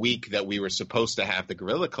the week that we were supposed to have the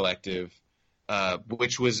Guerrilla Collective,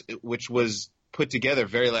 which was put together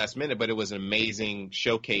very last minute, but it was an amazing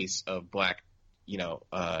showcase of Black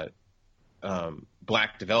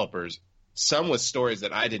developers. Some with stories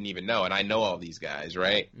that I didn't even know, and I know all these guys,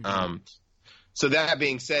 right? Mm-hmm. So that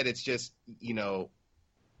being said, it's just,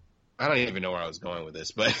 I don't even know where I was going with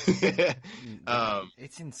this, but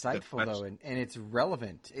it's insightful though, and it's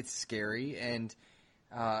relevant. It's scary, and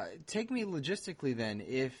take me logistically then.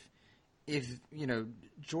 If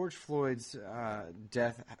George Floyd's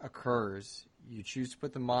death occurs, you choose to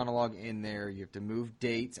put the monologue in there. You have to move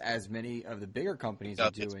dates, as many of the bigger companies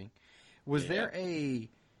are doing. Was there a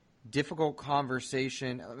difficult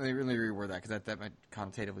conversation? Let me really reword that, because that might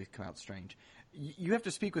connotatively come out strange. You have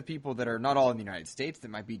to speak with people that are not all in the United States, that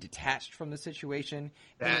might be detached from the situation.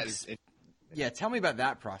 Tell me about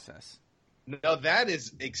that process. No, that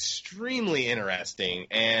is extremely interesting,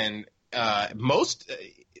 and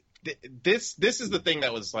this is the thing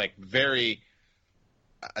that was like very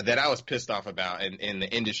that I was pissed off about in the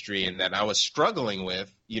industry, and that I was struggling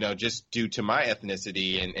with, just due to my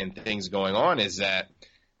ethnicity and things going on, is that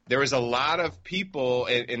there was a lot of people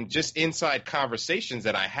and just inside conversations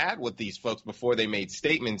that I had with these folks before they made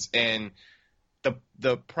statements. And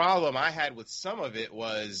the problem I had with some of it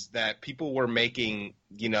was that people were making,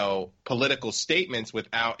 political statements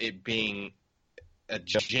without it being a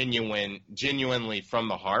genuinely from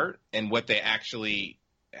the heart and what they actually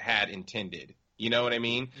had intended. You know what I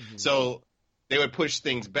mean? Mm-hmm. So they would push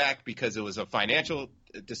things back because it was a financial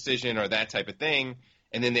decision or that type of thing.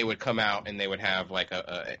 And then they would come out and they would have like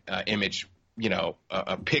a image,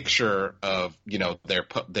 a picture of, their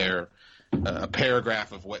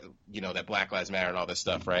paragraph of what, that Black Lives Matter and all this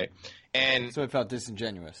stuff, right? And so it felt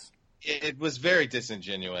disingenuous. It was very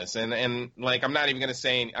disingenuous. And like, I'm not even going to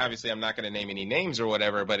say, obviously I'm not going to name any names or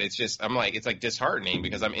whatever, but it's just, it's like disheartening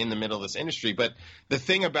because I'm in the middle of this industry. But the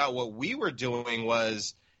thing about what we were doing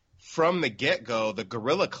was, from the get-go, the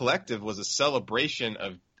Guerrilla Collective was a celebration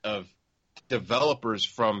of developers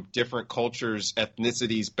from different cultures,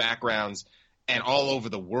 ethnicities, backgrounds, and all over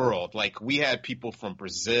the world. Like, we had people from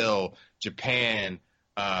Brazil, Japan,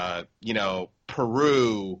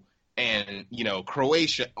 Peru, and,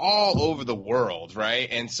 Croatia, all over the world, right?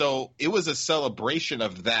 And so it was a celebration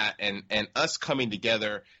of that, and us coming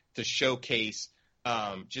together to showcase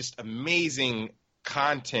just amazing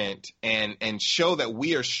content and show that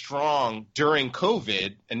we are strong during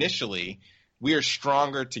COVID initially. We are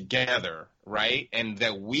stronger together, right? And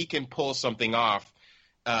that we can pull something off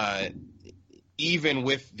even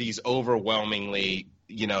with these overwhelmingly,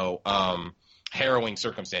 harrowing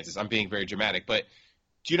circumstances. I'm being very dramatic, but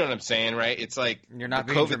do you know what I'm saying, right? It's like, you're not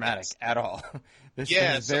being dramatic at all. This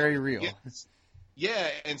is very real. Yeah,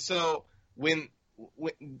 and so when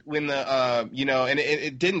the and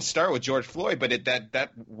it didn't start with George Floyd, but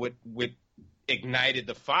that what ignited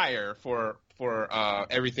the fire for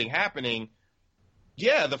everything happening.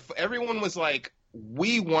 Yeah, everyone was like,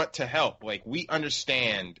 we want to help. Like, we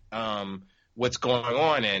understand what's going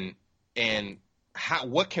on and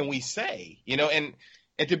what can we say? And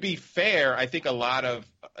to be fair, I think a lot of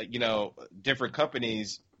different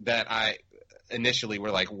companies that I initially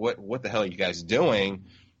were like, what the hell are you guys doing?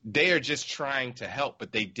 They are just trying to help,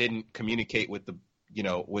 but they didn't communicate with the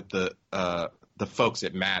folks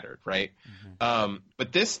that mattered, right? Mm-hmm.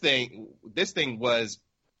 But this thing was,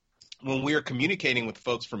 when we were communicating with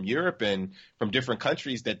folks from Europe and from different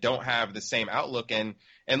countries that don't have the same outlook, and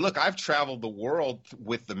look, I've traveled the world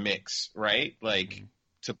with the mix, right? Like, mm-hmm.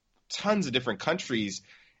 to tons of different countries,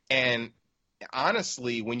 and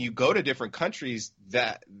honestly, when you go to different countries,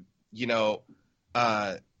 that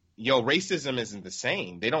racism isn't the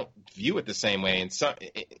same. They don't view it the same way.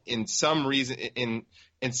 In some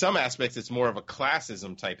aspects, it's more of a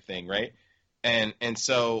classism type thing, right? And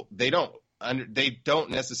so they don't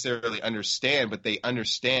necessarily understand, but they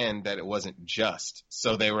understand that it wasn't just.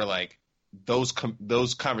 So they were like, those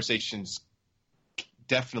conversations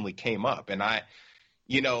definitely came up, and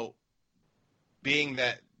you know, being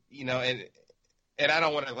that, you know, and I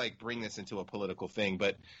don't want to like bring this into a political thing,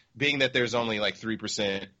 but being that there's only like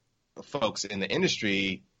 3% of folks in the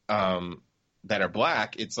industry that are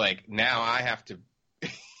black, it's like now I have to,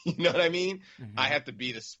 you know what I mean? Mm-hmm. I have to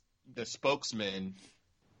be the spokesman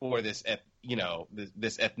for this, you know,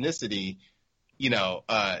 this ethnicity, you know,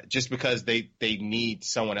 just because they need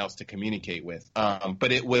someone else to communicate with.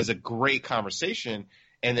 But it was a great conversation,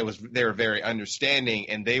 and they were very understanding,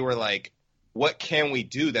 and they were like, what can we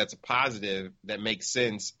do that's a positive, that makes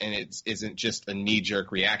sense, and it isn't just a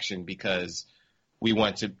knee-jerk reaction because we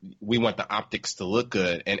want the optics to look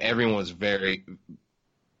good. And everyone was very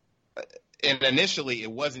 – and initially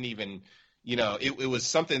it wasn't even – you know, it was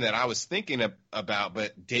something that I was thinking about,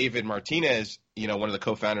 but David Martinez, you know, one of the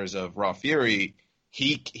co-founders of Raw Fury,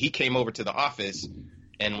 he came over to the office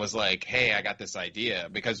and was like, hey, I got this idea,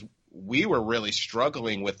 because we were really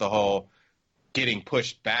struggling with the whole – getting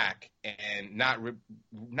pushed back and not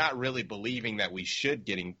really believing that we should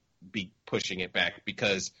be pushing it back,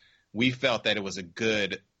 because we felt that it was a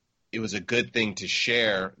good thing to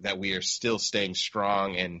share, that we are still staying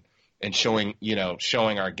strong and showing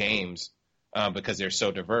our games because they're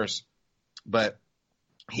so diverse. But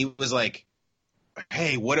he was like,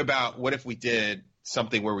 hey, what if we did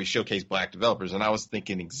something where we showcase black developers? And I was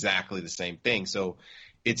thinking exactly the same thing. So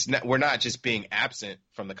we're not just being absent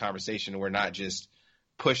from the conversation. We're not just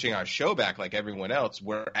pushing our show back like everyone else.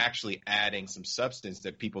 We're actually adding some substance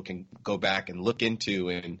that people can go back and look into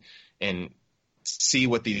and see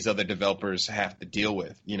what these other developers have to deal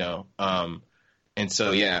with, you know? And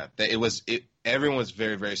so, yeah, everyone was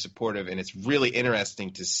very, very supportive, and it's really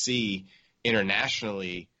interesting to see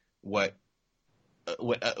internationally what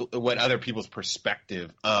other people's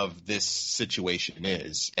perspective of this situation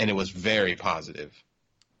is. And it was very positive.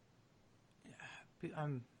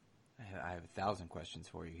 I have 1,000 questions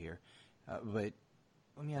for you here, but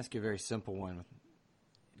let me ask you a very simple one.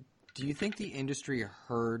 Do you think the industry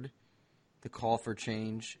heard the call for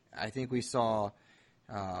change? I think we saw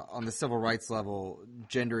on the civil rights level,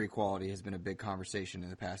 gender equality has been a big conversation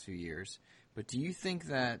in the past few years. But do you think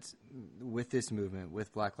that with this movement,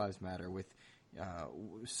 with Black Lives Matter, with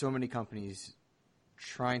so many companies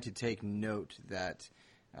trying to take note that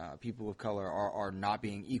people of color are not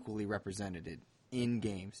being equally represented in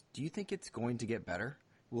games, do you think it's going to get better?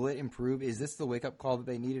 Will it improve? Is this the wake-up call that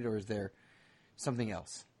they needed, or is there something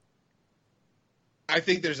else? I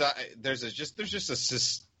think there's just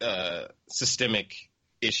a systemic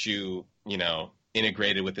issue, you know,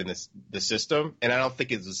 integrated within the system, and I don't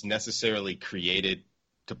think it was necessarily created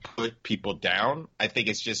to put people down. I think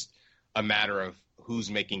it's just a matter of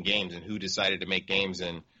who's making games and who decided to make games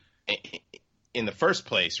in the first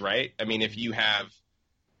place, right? I mean, if you have,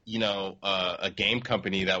 you know, a game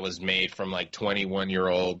company that was made from like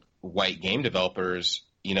 21-year-old white game developers,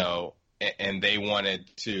 you know, and they wanted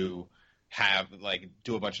to have like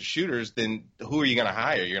do a bunch of shooters, then who are you going to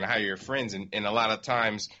hire? You're going to hire your friends. And a lot of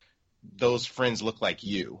times those friends look like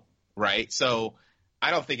you, right? So I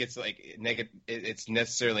don't think it's like it's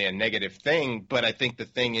necessarily a negative thing, but I think the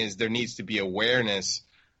thing is there needs to be awareness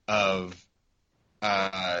of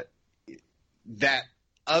that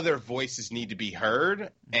other voices need to be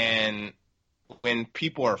heard. And when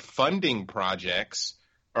people are funding projects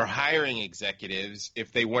or hiring executives,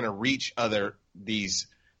 if they want to reach these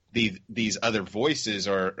other voices,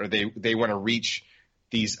 or they want to reach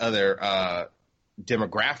these other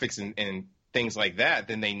demographics and things like that,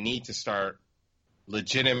 then they need to start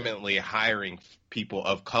legitimately hiring people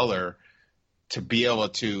of color to be able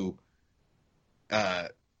to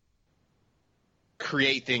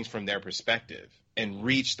create things from their perspective and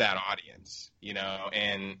reach that audience, you know,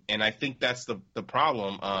 and I think that's the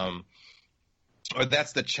problem, or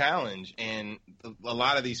that's the challenge. And a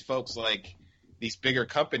lot of these folks, like these bigger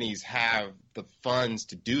companies, have the funds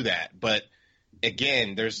to do that. But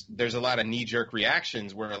again, there's a lot of knee-jerk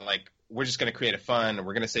reactions where like we're just going to create a fund and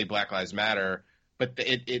we're going to say Black Lives Matter, but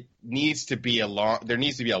it needs to be there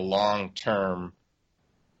needs to be a long-term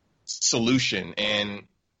solution. And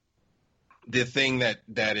the thing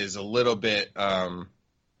that is a little bit I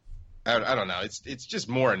don't know, it's just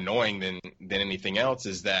more annoying than anything else,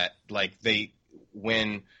 is that like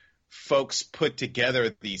when folks put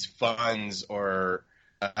together these funds or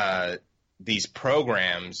these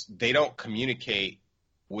programs, they don't communicate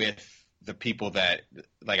with the people that,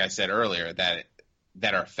 like I said earlier, that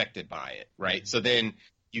are affected by it, right? So then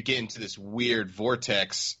you get into this weird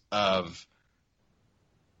vortex of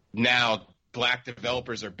now black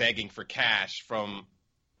developers are begging for cash from,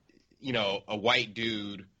 you know, a white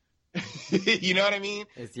dude, you know what I mean?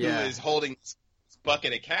 Yeah. Who is holding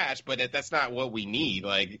bucket of cash, but that's not what we need.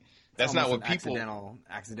 Like, that's not what people.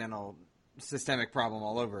 Accidental systemic problem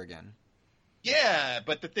all over again. Yeah,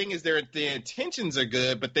 but the thing is, the intentions are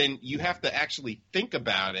good, but then you have to actually think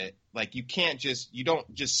about it. Like, you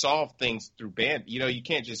don't just solve things through you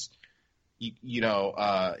can't just,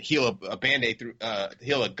 heal a Band-Aid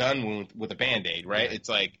heal a gun wound with a Band-Aid, right? Yeah. It's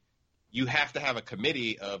like, you have to have a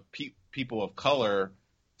committee of people of color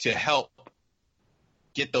to help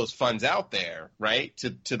get those funds out there, right?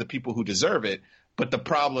 To the people who deserve it. But the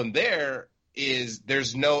problem there is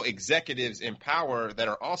there's no executives in power that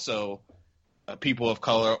are also people of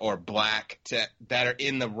color or black that are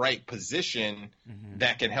in the right position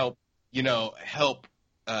that can help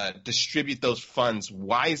distribute those funds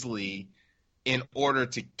wisely in order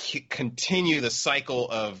to continue the cycle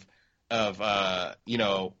of a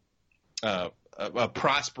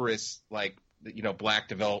prosperous, like, black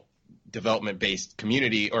development based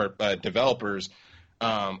community or developers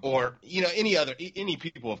or any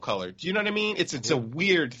people of color. Do you know what I mean? It's a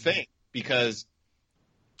weird thing because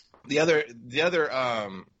the other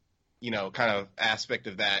kind of aspect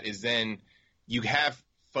of that is then you have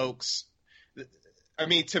folks. I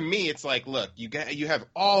mean, to me, it's like, look, you have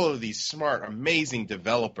all of these smart, amazing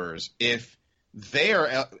developers. If they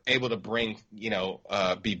are able to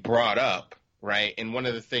be brought up, right? And one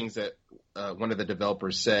of the things that one of the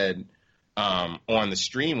developers said on the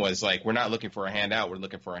stream was like, we're not looking for a handout, we're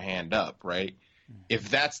looking for a hand up, right? If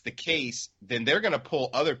that's the case, then they're going to pull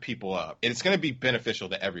other people up. And it's going to be beneficial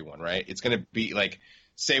to everyone, right? It's going to be like,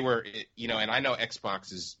 say and I know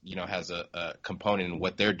Xbox has a component in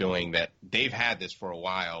what they're doing that they've had this for a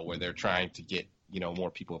while where they're trying to get,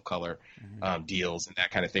 more people of color deals and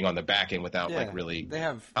that kind of thing on the back end without really they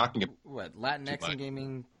have talking about Latinx in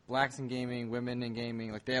gaming, blacks in gaming, women in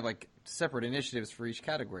gaming. Like, they have like separate initiatives for each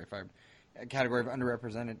category. A category of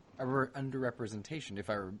underrepresentation, if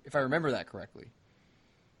I remember that correctly.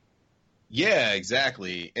 Yeah,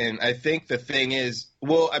 exactly. And I think the thing is,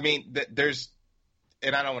 well, I mean, there's,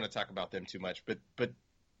 and I don't want to talk about them too much, but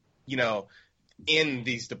in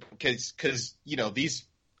these, because these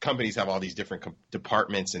companies have all these different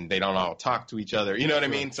departments and they don't all talk to each other. You know what I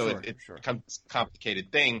mean? So it becomes a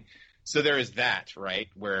complicated thing. So there is that, right,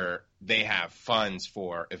 where they have funds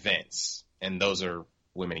for events, and those are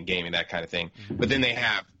women in gaming, that kind of thing. But then they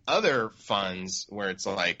have other funds where it's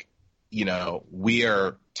like, we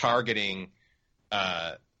are targeting,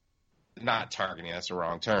 not targeting, that's the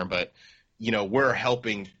wrong term, but, we're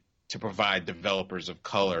helping to provide developers of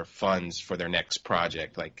color funds for their next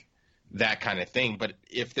project, like that kind of thing. But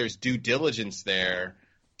if there's due diligence there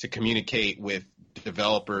to communicate with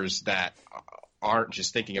developers that aren't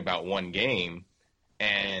just thinking about one game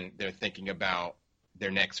and they're thinking about their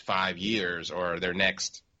next 5 years or their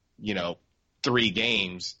next, 3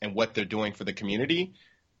 games and what they're doing for the community,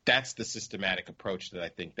 that's the systematic approach that I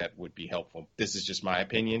think that would be helpful. This is just my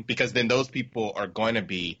opinion, because then those people are going to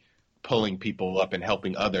be pulling people up and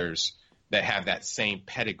helping others that have that same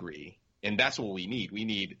pedigree. And that's what we need. We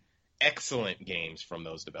need excellent games from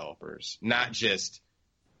those developers, not just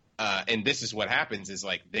and this is what happens is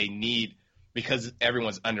like they need, because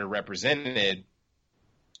everyone's underrepresented,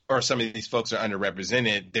 or some of these folks are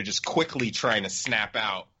underrepresented, they're just quickly trying to snap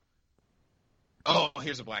out, oh,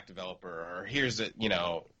 here's a black developer, or here's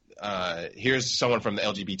here's someone from the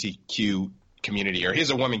LGBTQ community, or here's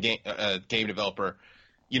a woman game developer,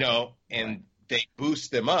 and they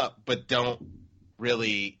boost them up, but don't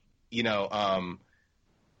really, they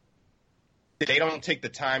don't take the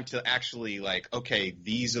time to actually like, okay,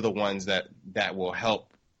 these are the ones that will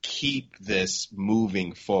help keep this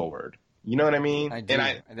moving forward. You know what I mean? I do.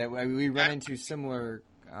 We run into similar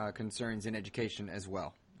concerns in education as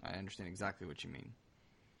well. I understand exactly what you mean.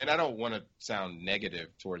 And I don't want to sound negative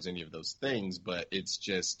towards any of those things, but it's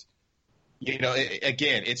just,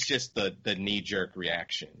 again, it's just the knee-jerk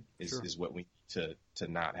reaction is what we need to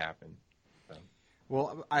not happen. So.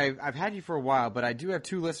 Well, I've had you for a while, but I do have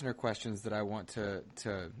 2 listener questions that I want to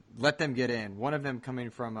let them get in. One of them coming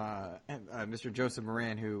from Mr. Joseph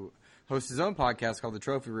Moran, who hosts his own podcast called The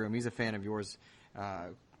Trophy Room. He's a fan of yours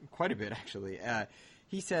quite a bit, actually.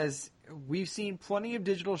 He says, we've seen plenty of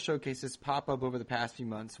digital showcases pop up over the past few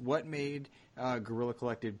months. What made Guerrilla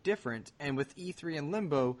Collective different? And with E3 and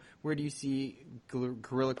Limbo, where do you see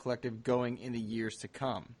Guerrilla Collective going in the years to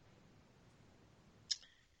come?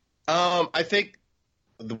 I think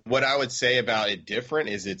what I would say about it different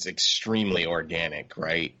is it's extremely organic,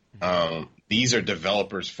 right? These are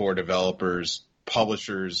developers for developers,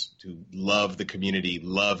 publishers who love the community,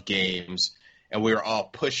 love games, and we're all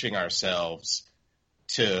pushing ourselves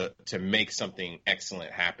to make something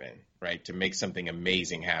excellent happen, right? To make something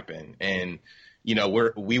amazing happen. And,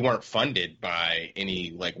 we weren't funded by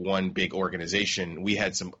any like one big organization. We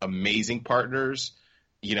had some amazing partners,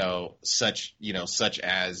 such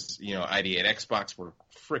as, ID at Xbox were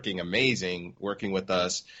freaking amazing working with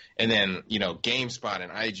us. And then, GameSpot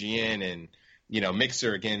and IGN and,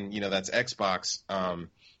 Mixer, again, that's Xbox,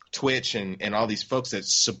 Twitch and all these folks that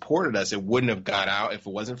supported us. It wouldn't have got out if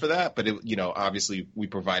it wasn't for that. But, obviously we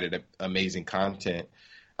provided amazing content.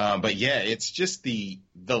 But yeah, it's just the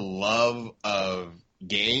love of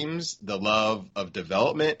games, the love of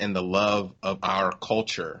development, and the love of our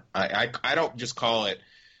culture. I don't just call it,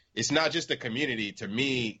 it's not just a community. To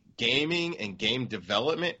me, gaming and game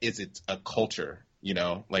development it's a culture,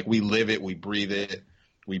 like we live it, we breathe it,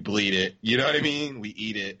 we bleed it, you know what I mean? We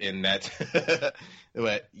eat it, and that's,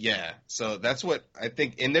 but yeah, so that's what I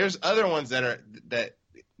think. And there's other ones that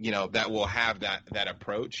will have that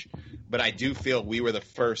approach, but I do feel we were the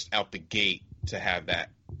first out the gate to have that,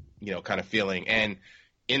 kind of feeling. And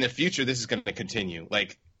in the future, this is going to continue.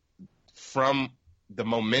 Like, from the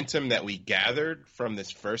momentum that we gathered from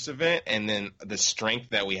this first event, and then the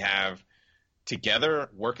strength that we have together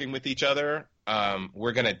working with each other,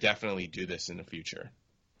 we're going to definitely do this in the future.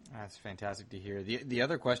 That's fantastic to hear. The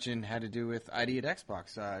other question had to do with ID at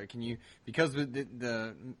Xbox. Can you, because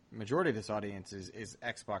the majority of this audience is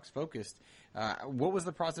Xbox focused, what was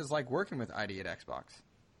the process like working with ID at Xbox?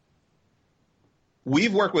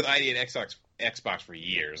 We've worked with ID at Xbox for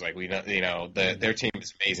years. Like, their team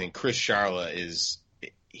is amazing. Chris Charla is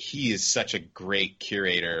such a great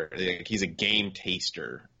curator. Like, he's a game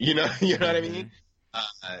taster. You know what I mean?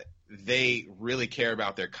 They really care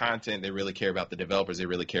about their content. They really care about the developers. They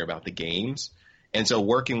really care about the games. And so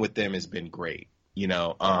working with them has been great.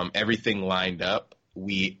 Everything lined up.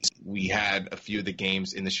 We had a few of the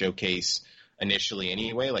games in the showcase initially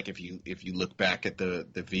anyway. Like, if you look back at the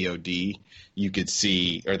VOD, you could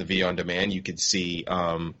see, or the VO on demand, you could see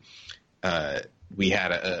we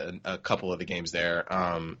had a couple of the games there.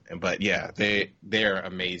 But yeah, they're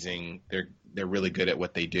amazing. They're really good at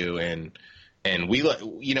what they do, and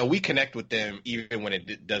we connect with them even when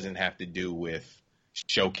it doesn't have to do with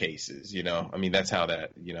showcases. I mean, that's how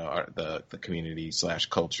that the community /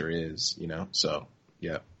 culture is. So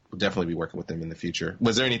yeah, we'll definitely be working with them in the future.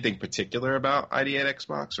 Was there anything particular about ID at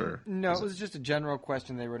Xbox, or no? It was just a general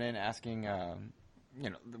question they wrote in asking,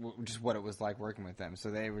 just what it was like working with them.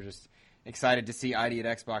 So they were just excited to see ID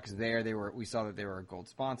at Xbox there. We saw that they were a gold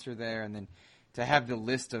sponsor there, and then to have the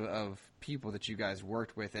list of people that you guys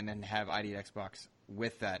worked with, and then have ID at Xbox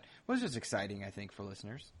with that was just exciting, I think, for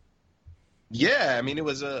listeners. Yeah, I mean, it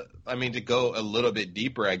was to go a little bit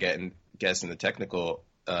deeper, I guess, in the technical,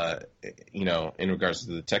 in regards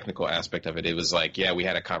to the technical aspect of it. It was like, yeah, we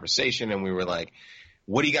had a conversation, and we were like,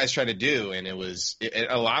 what are you guys trying to do? And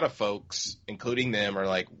a lot of folks, including them, are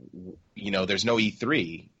like, there's no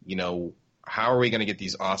E3. How are we going to get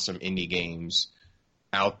these awesome indie games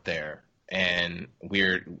out there? And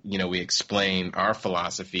we explain our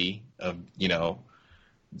philosophy of,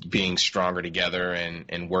 being stronger together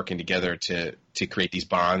and working together to create these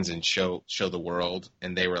bonds and show the world.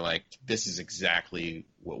 And they were like, this is exactly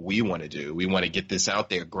what we want to do. We want to get this out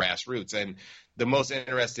there, grassroots. And the most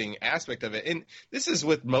interesting aspect of it, and this is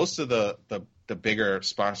with most of the bigger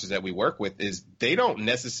sponsors that we work with, is they don't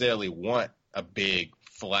necessarily want a big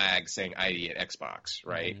flag saying ID at Xbox,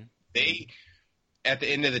 right? Mm-hmm. At the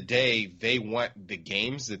end of the day, they want the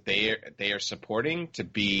games that they are supporting to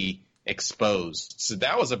be exposed. So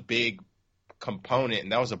that was a big component,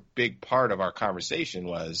 and that was a big part of our conversation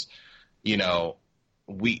was, we don't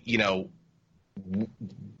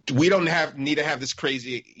need to have this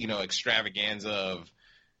crazy, extravaganza of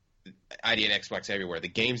ID and Xbox everywhere. The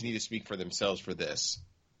games need to speak for themselves for this.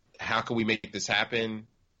 How can we make this happen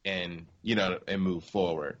and move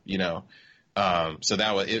forward, So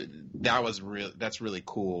that's really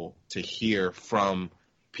cool to hear from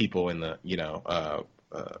people in the,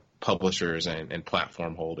 publishers and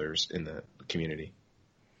platform holders in the community.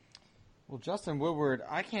 Well, Justin Woodward,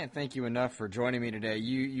 I can't thank you enough for joining me today.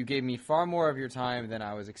 You gave me far more of your time than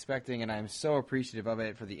I was expecting, and I'm so appreciative of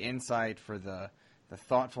it, for the insight, for the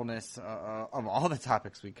thoughtfulness of all the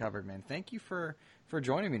topics we covered, man. Thank you for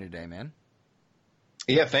joining me today, man.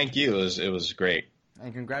 Yeah, thank you. It was great.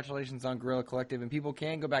 And congratulations on Guerrilla Collective. And people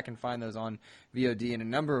can go back and find those on VOD in a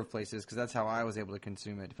number of places, because that's how I was able to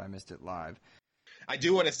consume it if I missed it live. I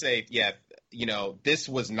do want to say, yeah, this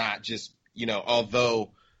was not just,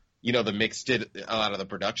 although, the mix did a lot of the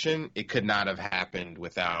production, it could not have happened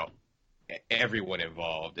without everyone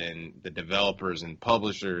involved, and the developers and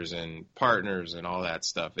publishers and partners and all that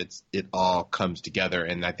stuff. It all comes together,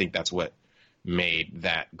 and I think that's what made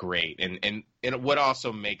that great. And what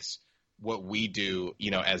also makes what we do,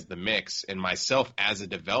 as the mix, and myself as a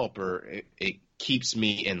developer, it keeps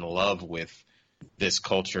me in love with this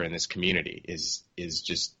culture and this community is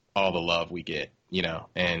just all the love we get,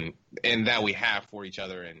 and that we have for each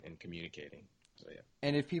other and communicating. So, yeah.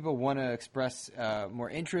 And if people want to express more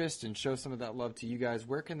interest and show some of that love to you guys,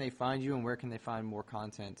 where can they find you and where can they find more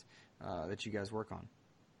content that you guys work on?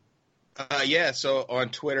 So on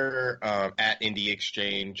Twitter, at Indie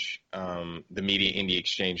Exchange, the media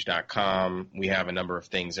indieexchange.com, we have a number of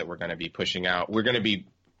things that we're going to be pushing out. We're going to be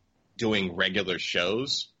doing regular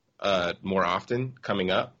shows more often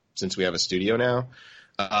coming up since we have a studio now.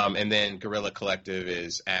 And then Guerrilla Collective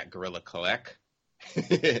is at Guerrilla Collect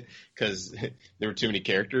because there were too many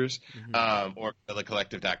characters, or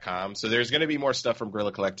guerrillacollective.com. So there's going to be more stuff from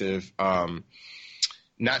Guerrilla Collective.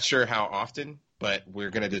 Not sure how often, but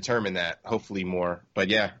we're going to determine that, hopefully more. But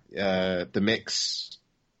yeah, the mix.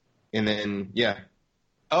 And then, yeah.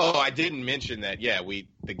 Oh, I didn't mention that. Yeah,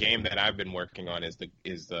 the game that I've been working on is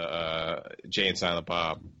the Jay and Silent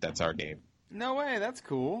Bob. That's our game. No way, that's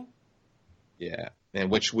cool. Yeah,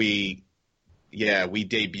 and which we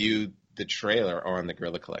debuted the trailer on the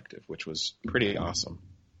Guerrilla Collective, which was pretty awesome.